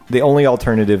 the only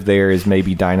alternative there is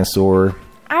maybe Dinosaur.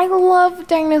 I love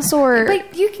Dinosaur.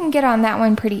 But you can get on that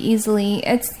one pretty easily.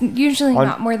 It's usually On-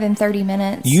 not more than 30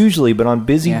 minutes. Usually, but on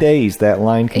busy Yeah. days, that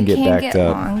line can it get can backed get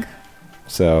up. long.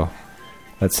 So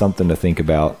that's something to think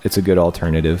about. It's a good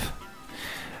alternative.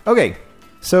 Okay.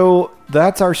 So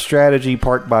that's our strategy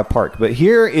park by park. But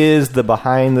here is the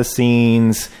behind the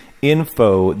scenes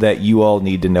info that you all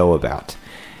need to know about.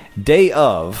 Day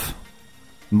of,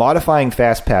 modifying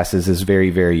fast passes is very,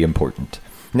 very important.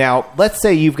 Now, let's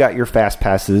say you've got your fast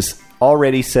passes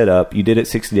already set up. You did it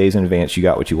 60 days in advance. You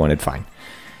got what you wanted. Fine.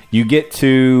 You get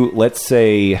to, let's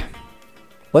say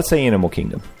Animal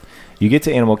Kingdom. You get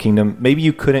to Animal Kingdom. Maybe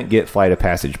you couldn't get Flight of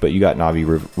Passage, but you got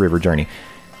Navi River Journey.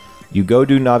 You go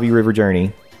do Navi River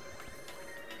Journey,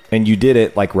 and you did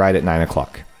it like right at 9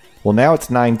 o'clock. Well, now it's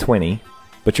 9:20,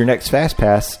 but your next Fast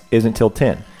Pass isn't till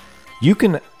 10. You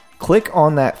can click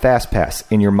on that Fast Pass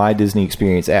in your My Disney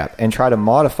Experience app and try to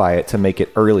modify it to make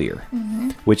it earlier,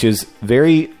 which is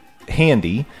very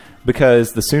handy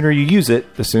because the sooner you use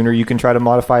it, the sooner you can try to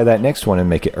modify that next one and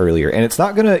make it earlier. And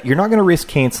you're not gonna risk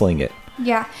canceling it.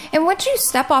 Yeah, and once you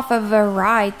step off of a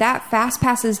ride, that Fast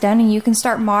Pass is done and you can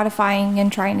start modifying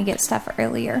and trying to get stuff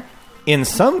earlier. In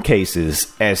some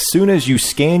cases, as soon as you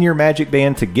scan your Magic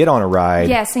Band to get on a ride,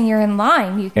 yes, and you're in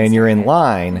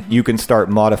line, you can start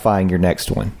modifying your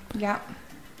next one. Yeah.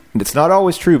 It's not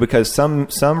always true because some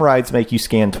rides make you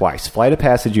scan twice. Flight of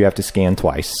Passage, you have to scan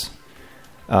twice.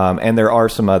 And there are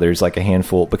some others, like a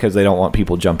handful, because they don't want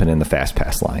people jumping in the Fast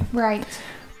Pass line. Right.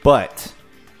 But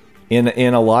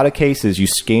in a lot of cases, you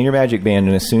scan your Magic Band,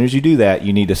 and as soon as you do that,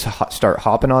 you need to start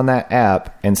hopping on that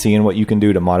app and seeing what you can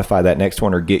do to modify that next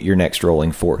one or get your next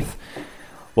rolling forth.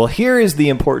 Well, here is the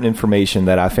important information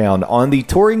that I found on the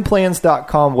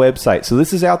touringplans.com website. So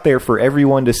this is out there for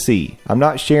everyone to see. I'm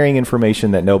not sharing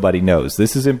information that nobody knows.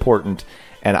 This is important,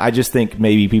 and I just think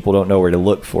maybe people don't know where to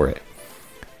look for it.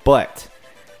 But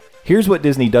here's what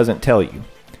Disney doesn't tell you.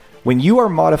 When you are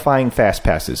modifying Fast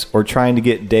Passes or trying to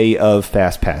get day of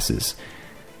Fast Passes,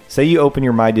 say you open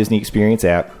your My Disney Experience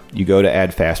app, you go to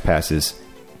add Fast Passes,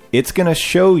 it's going to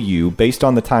show you, based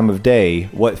on the time of day,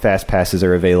 what Fast Passes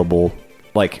are available,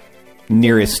 like,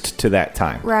 nearest to that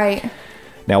time. Right.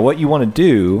 Now, what you want to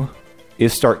do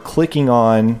is start clicking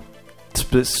on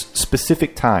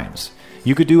specific times.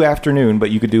 You could do afternoon,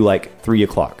 but you could do, like, 3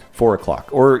 o'clock, 4 o'clock,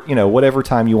 or, whatever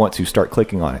time you want to, start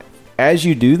clicking on it. As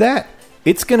you do that,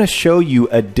 it's going to show you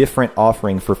a different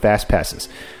offering for Fast Passes.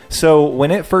 So when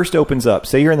it first opens up,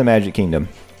 say you're in the Magic Kingdom,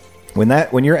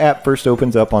 when your app first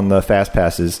opens up on the Fast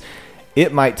Passes,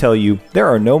 it might tell you there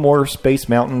are no more Space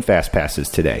Mountain Fast Passes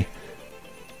today.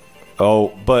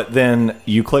 Oh, but then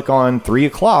you click on 3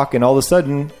 o'clock and all of a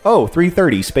sudden,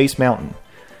 3:30 Space Mountain.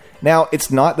 Now,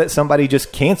 it's not that somebody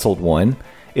just canceled one.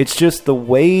 It's just the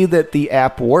way that the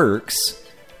app works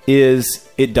is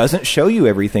it doesn't show you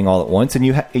everything all at once, and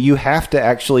you have to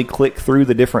actually click through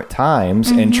the different times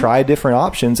and try different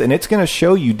options, and it's going to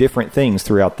show you different things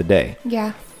throughout the day.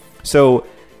 Yeah. So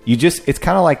it's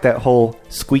kind of like that whole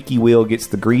squeaky wheel gets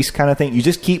the grease kind of thing. You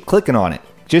just keep clicking on it.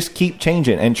 Just keep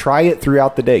changing and try it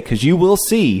throughout the day, because you will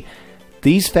see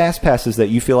these Fast Passes that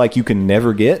you feel like you can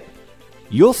never get.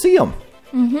 You'll see them,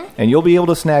 and you'll be able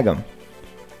to snag them.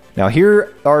 Now,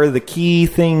 here are the key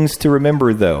things to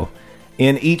remember, though.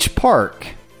 In each park,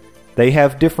 they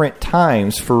have different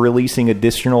times for releasing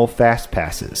additional Fast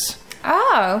Passes.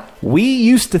 Oh. We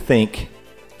used to think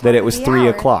that it was 3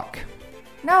 o'clock.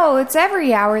 No, it's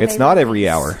every hour. It's not every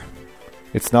hour.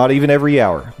 It's not even every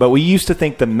hour. But we used to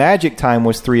think the magic time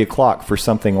was 3 o'clock for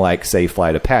something like, say,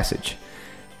 Flight of Passage.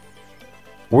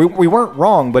 We weren't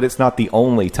wrong, but it's not the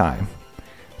only time.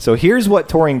 So here's what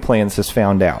Touring Plans has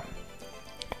found out.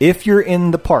 If you're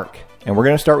in the park, and we're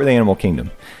going to start with Animal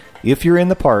Kingdom. If you're in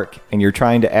the park and you're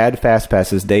trying to add Fast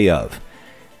Passes day of,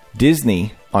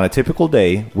 Disney, on a typical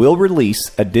day, will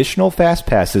release additional Fast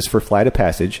Passes for Flight of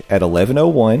Passage at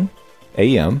 11:01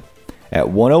 a.m., at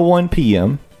 1:01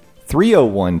 p.m.,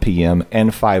 3:01 p.m., and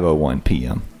 5:01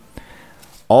 p.m.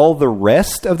 All the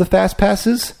rest of the Fast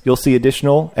Passes, you'll see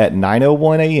additional at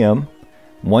 9:01 a.m.,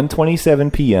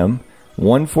 1:27 p.m.,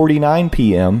 1:49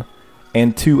 p.m.,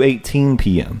 and 2:18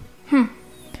 p.m.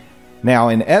 Now,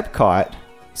 in Epcot,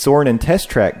 Soarin' and Test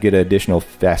Track get additional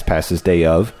Fast Passes day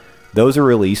of. Those are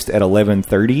released at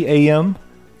 11:30 a.m.,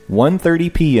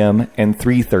 1:30 p.m., and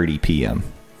 3:30 p.m.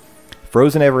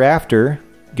 Frozen Ever After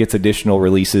gets additional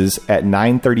releases at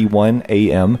 9:31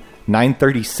 a.m.,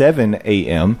 9:37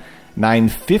 a.m.,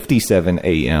 9:57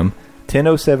 a.m.,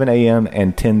 10:07 a.m.,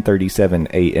 and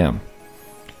 10:37 a.m.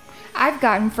 I've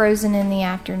gotten Frozen in the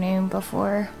afternoon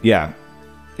before. Yeah,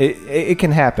 it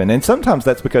can happen. And sometimes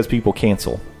that's because people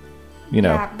cancel.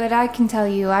 Yeah, but I can tell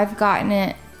you, I've gotten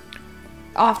it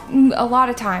off a lot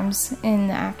of times in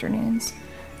the afternoons.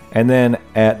 And then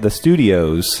at the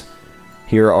studios,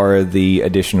 here are the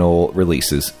additional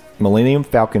releases. Millennium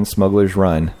Falcon Smuggler's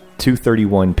Run,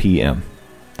 2:31 p.m.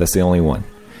 That's the only one.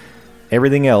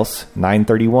 Everything else,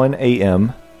 9:31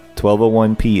 a.m.,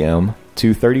 12:01 p.m.,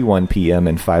 2:31 p.m.,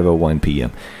 and 5:01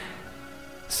 p.m.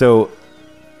 So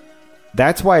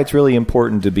that's why it's really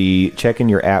important to be checking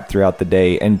your app throughout the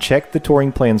day and check the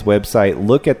Touring Plans website.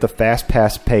 Look at the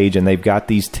FastPass page, and they've got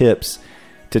these tips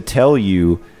to tell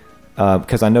you,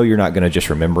 because I know you're not going to just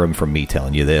remember them from me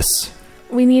telling you this.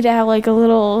 We need to have like a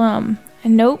little a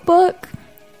notebook.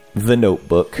 The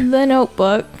Notebook. The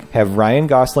Notebook. Have Ryan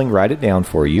Gosling write it down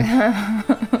for you.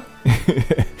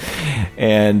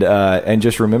 And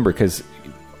just remember, because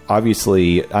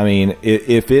obviously, I mean,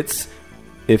 if it's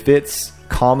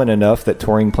common enough that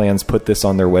Touring Plans put this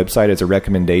on their website as a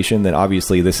recommendation, then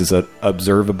obviously this is an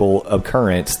observable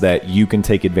occurrence that you can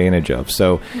take advantage of.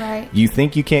 So You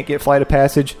think you can't get Flight of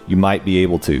Passage, you might be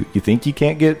able to. You think you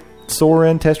can't get Sora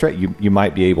and Test Track, you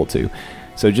might be able to.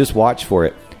 So just watch for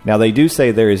it. Now, they do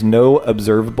say there is no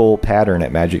observable pattern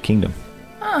at Magic Kingdom.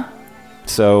 Huh.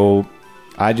 So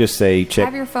I just say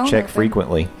check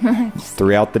frequently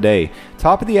throughout the day.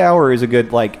 Top of the hour is a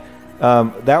good,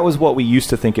 that was what we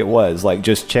used to think it was. Like,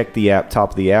 just check the app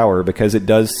top of the hour, because it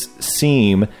does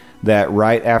seem that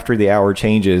right after the hour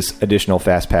changes, additional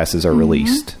fast passes are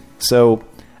released. So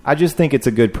I just think it's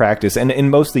a good practice. And in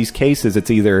most of these cases,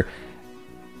 it's either...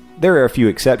 There are a few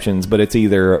exceptions, but it's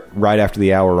either right after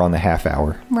the hour or on the half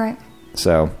hour. Right.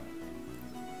 So,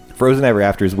 Frozen Ever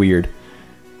After is weird.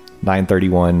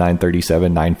 9:31,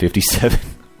 9:37, 9:57. I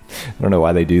don't know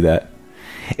why they do that.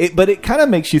 But it kind of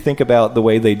makes you think about the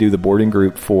way they do the boarding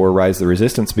group for Rise of the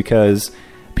Resistance, because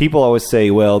people always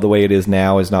say, well, the way it is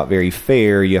now is not very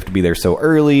fair. You have to be there so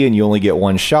early, and you only get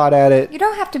one shot at it. You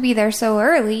don't have to be there so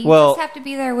early. You just have to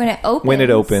be there when it opens. When it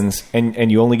opens,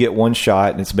 and you only get one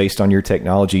shot, and it's based on your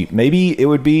technology. Maybe it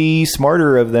would be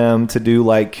smarter of them to do,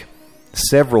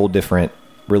 several different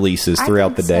releases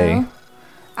throughout the day. So.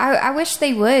 I wish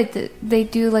they would. They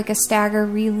do, a stagger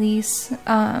release.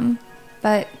 But,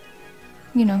 what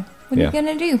are you going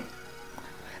to do?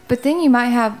 But then you might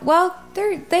have,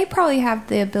 they probably have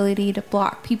the ability to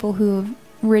block people who have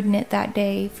ridden it that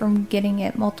day from getting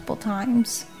it multiple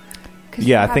times.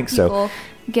 Yeah, I think so.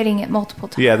 Getting it multiple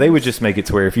times. Yeah, they would just make it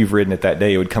to where if you've ridden it that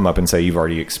day, it would come up and say you've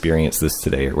already experienced this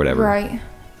today or whatever. Right.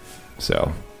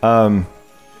 So,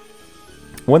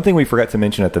 one thing we forgot to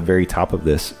mention at the very top of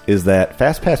this is that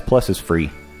FastPass Plus is free.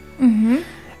 Mm-hmm.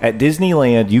 At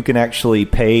Disneyland, you can actually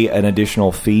pay an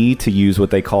additional fee to use what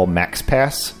they call Max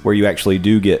Pass, where you actually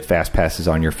do get fast passes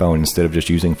on your phone instead of just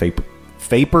using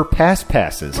Vapor Pass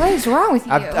passes. What is wrong with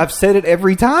you? I've said it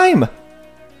every time.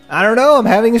 I don't know. I'm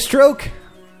having a stroke.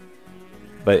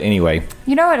 But anyway.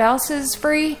 You know what else is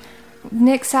free?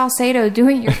 Nick Salcedo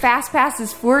doing your fast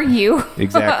passes for you.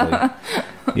 Exactly.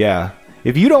 Yeah.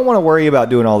 If you don't want to worry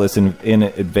about doing all this in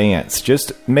advance,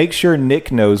 just make sure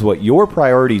Nick knows what your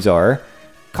priorities are.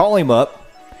 Call him up.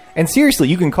 And seriously,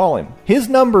 you can call him. His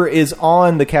number is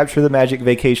on the Capture the Magic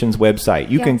Vacations website.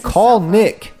 You can call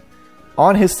Nick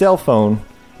on his cell phone,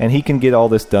 and he can get all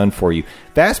this done for you.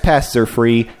 Fast passes are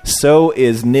free. So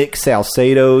is Nick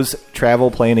Salcedo's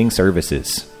travel planning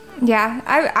services. Yeah,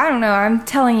 I don't know. I'm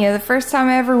telling you, the first time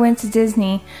I ever went to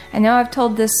Disney, I know I've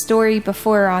told this story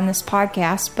before on this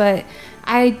podcast, but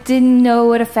I didn't know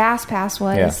what a fast pass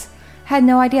was. Yeah. Had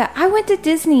no idea. I went to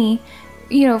Disney,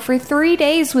 for 3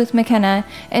 days with McKenna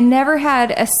and never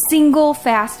had a single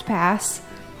fast pass.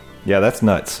 Yeah, that's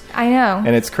nuts. I know.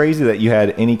 And it's crazy that you had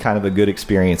any kind of a good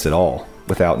experience at all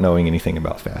without knowing anything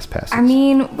about fast passes. I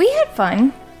mean, we had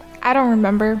fun. I don't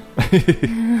remember.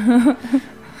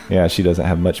 Yeah, she doesn't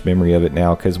have much memory of it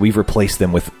now because we've replaced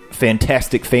them with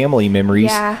fantastic family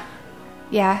memories.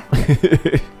 Yeah.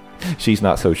 She's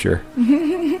not so sure.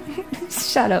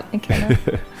 Shut up, McKenna.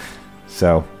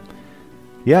 So,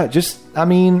 yeah,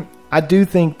 I do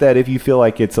think that if you feel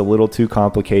like it's a little too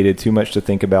complicated, too much to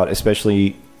think about,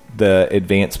 especially the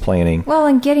advanced planning. Well,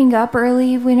 and getting up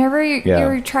early, whenever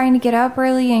you're trying to get up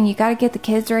early and you got to get the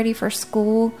kids ready for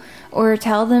school, or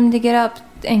tell them to get up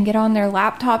and get on their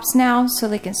laptops now so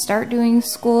they can start doing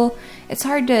school, it's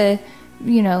hard to,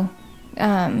 do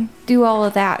all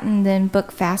of that and then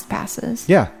book fast passes.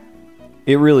 Yeah,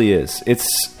 it really is.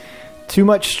 It's too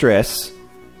much stress.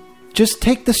 Just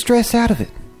take the stress out of it.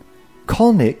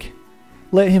 Call Nick.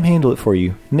 Let him handle it for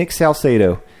you. Nick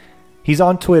Salcedo. He's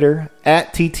on Twitter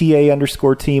at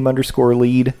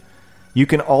TTA_team_lead. You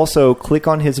can also click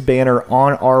on his banner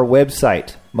on our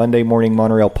website,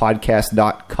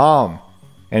 MondayMorningMonorailPodcast.com,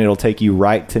 and it'll take you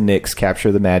right to Nick's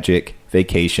Capture the Magic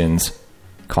Vacations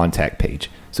contact page.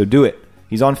 So do it.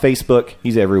 He's on Facebook.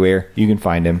 He's everywhere. You can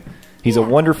find him. He's a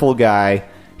wonderful guy.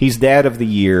 He's Dad of the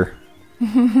Year.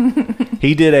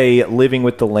 He did a Living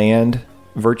with the Land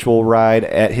virtual ride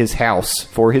at his house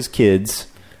for his kids.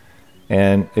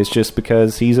 And it's just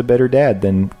because he's a better dad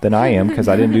than I am, because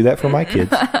I didn't do that for my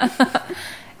kids.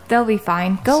 They'll be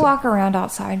fine. Go walk around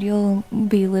outside. You'll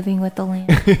be living with the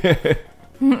land.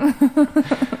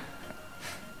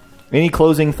 Any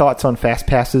closing thoughts on fast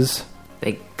passes?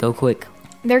 They go quick.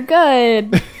 They're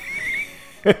good.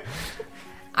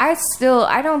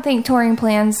 I don't think touring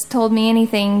plans told me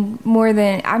anything more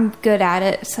than I'm good at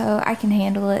it, so I can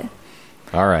handle it.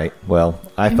 All right. Well,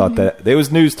 I thought that it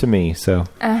was news to me. So,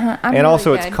 I'm and really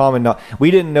also good. it's common. We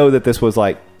didn't know that this was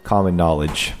like common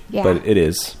knowledge, Yeah. but it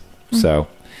is. So,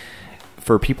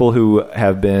 for people who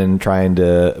have been trying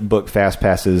to book fast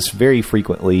passes very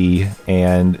frequently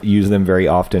and use them very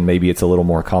often, maybe it's a little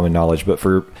more common knowledge. But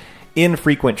for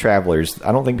infrequent travelers,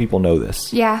 I don't think people know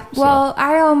this. Yeah. So- Well,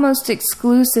 I almost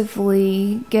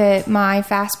exclusively get my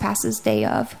fast passes day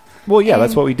of. Well, yeah, And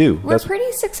that's what we do. We're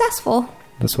pretty successful.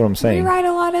 That's what I'm saying. We ride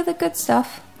a lot of the good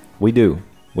stuff. We do.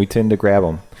 We tend to grab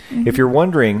them. If you're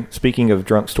wondering, speaking of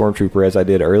Drunk Stormtrooper, as I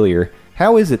did earlier,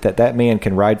 how is it that man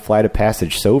can ride Flight of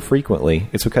Passage so frequently?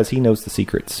 It's because he knows the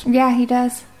secrets, Yeah, he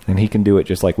does. and he can do it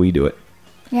just like we do it.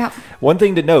 Yeah. One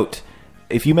thing to note,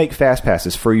 if you make fast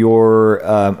passes for your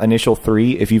initial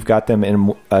 3, if you've got them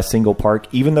in a single park,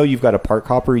 even though you've got a park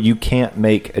hopper, you can't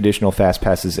make additional fast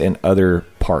passes in other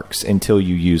parks until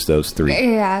you use those 3.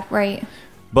 Yeah, right.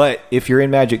 But if you're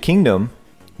in Magic Kingdom,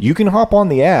 you can hop on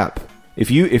the app. If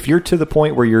you're to the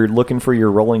point where you're looking for your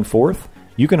rolling fourth,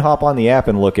 you can hop on the app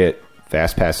and look at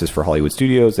fast passes for Hollywood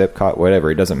Studios, Epcot,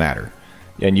 whatever. It doesn't matter.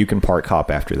 And you can park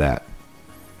hop after that.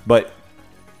 But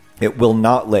it will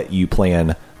not let you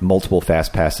plan multiple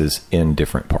fast passes in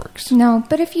different parks. No,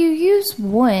 but if you use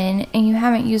one and you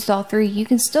haven't used all 3, you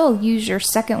can still use your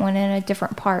second one in a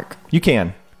different park. You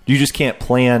can. You just can't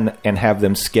plan and have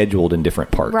them scheduled in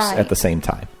different parks Right. at the same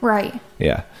time. Right.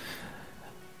 Yeah.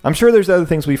 I'm sure there's other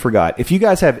things we forgot. If you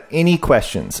guys have any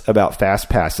questions about fast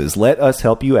passes, let us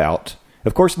help you out.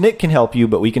 Of course, Nick can help you,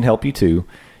 but we can help you too.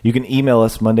 You can email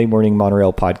us Monday Morning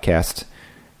Monorail Podcast.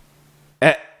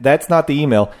 That's not the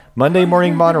email. Monday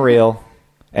Morning Monorail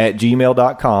at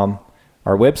gmail.com.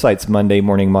 Our website's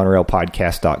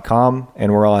mondaymorningmonorailpodcast.com.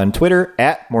 And we're on Twitter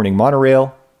at Morning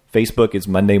Monorail. Facebook is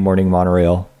Monday Morning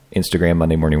Monorail. Instagram,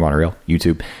 Monday Morning Monorail.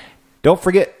 YouTube. Don't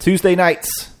forget, Tuesday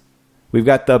nights, we've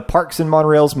got the Parks and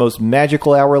Monorail's Most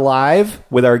Magical Hour live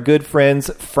with our good friends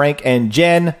Frank and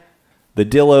Jen, the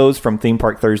Dillos from Theme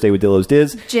Park Thursday with Dillos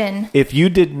Diz. Jen. If you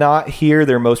did not hear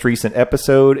their most recent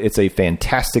episode, it's a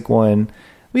fantastic one.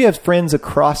 We have friends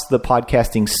across the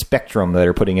podcasting spectrum that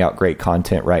are putting out great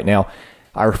content right now.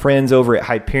 Our friends over at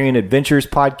Hyperion Adventures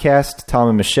podcast, Tom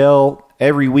and Michelle,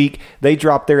 every week they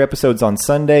drop their episodes on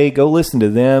Sunday. Go listen to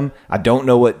them. I don't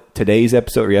know what today's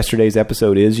episode or yesterday's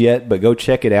episode is yet, but go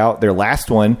check it out. Their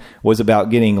last one was about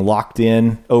getting locked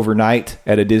in overnight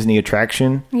at a Disney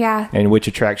attraction. Yeah. And which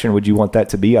attraction would you want that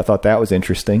to be? I thought that was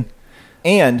interesting.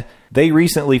 And they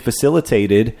recently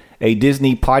facilitated a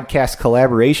Disney podcast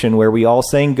collaboration where we all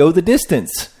sang Go the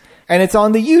Distance. And it's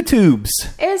on the YouTubes.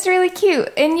 It was really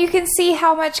cute. And you can see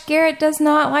how much Garrett does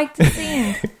not like to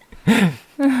sing.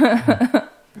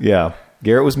 Yeah.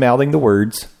 Garrett was mouthing the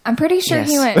words. I'm pretty sure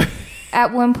he Yes. went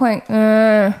at one point,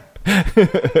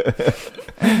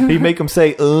 He'd make him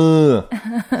say, nah,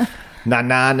 nah,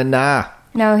 nah, nah.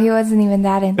 No, he wasn't even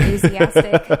that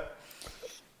enthusiastic.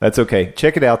 That's okay.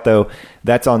 Check it out, though.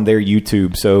 That's on their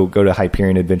YouTube. So go to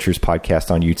Hyperion Adventures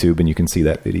Podcast on YouTube and you can see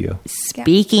that video.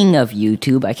 Speaking of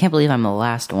YouTube, I can't believe I'm the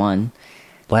last one.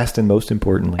 Last and most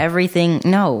importantly.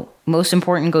 Most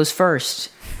important goes first.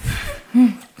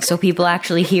 So people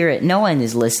actually hear it. No one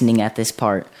is listening at this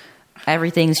part.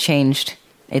 Everything's changed.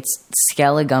 It's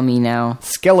Skelligummy now.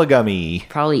 Skelligummy.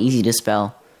 Probably easy to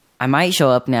spell. I might show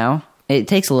up now. It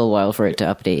takes a little while for it to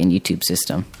update in YouTube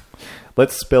system.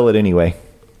 Let's spell it anyway.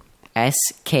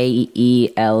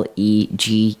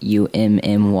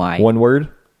 Skellegummy. One word?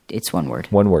 It's one word,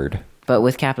 One word. but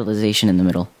with capitalization in the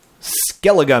middle.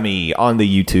 Skelligummy on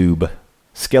the YouTube.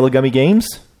 Skelligummy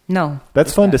Games? No.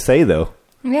 That's fun to say, though.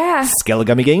 Yeah.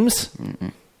 Skelligummy Games?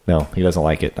 No, he doesn't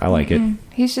like it. I like it.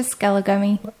 He's just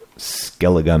Skelligummy.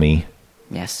 Skelligummy.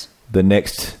 Yes. The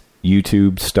next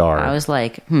YouTube star. I was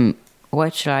like,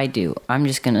 what should I do? I'm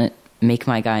just going to make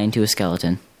my guy into a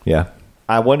skeleton. Yeah.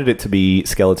 I wanted it to be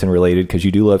skeleton related because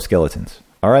you do love skeletons.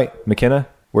 All right, McKenna,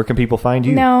 where can people find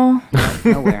you? No.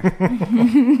 Nowhere.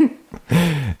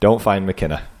 Don't find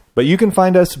McKenna. But you can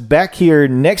find us back here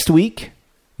next week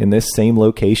in this same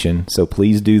location. So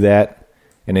please do that.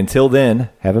 And until then,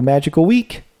 have a magical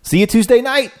week. See you Tuesday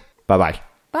night. Bye-bye.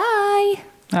 Bye.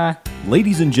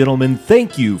 Ladies and gentlemen,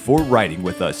 thank you for riding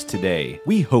with us today.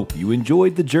 We hope you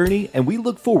enjoyed the journey, and we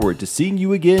look forward to seeing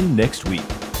you again next week.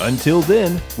 Until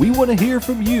then, we want to hear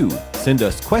from you. Send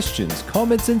us questions,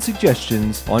 comments, and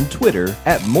suggestions on Twitter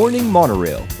at Morning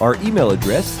Monorail. Our email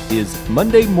address is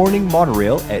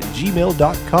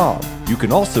mondaymorningmonorail@gmail.com. You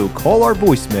can also call our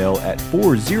voicemail at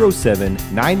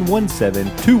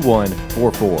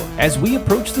 407-917-2144. As we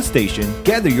approach the station,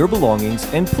 gather your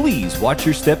belongings and please watch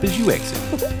your step as you exit.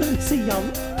 See y'all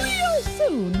real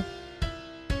soon.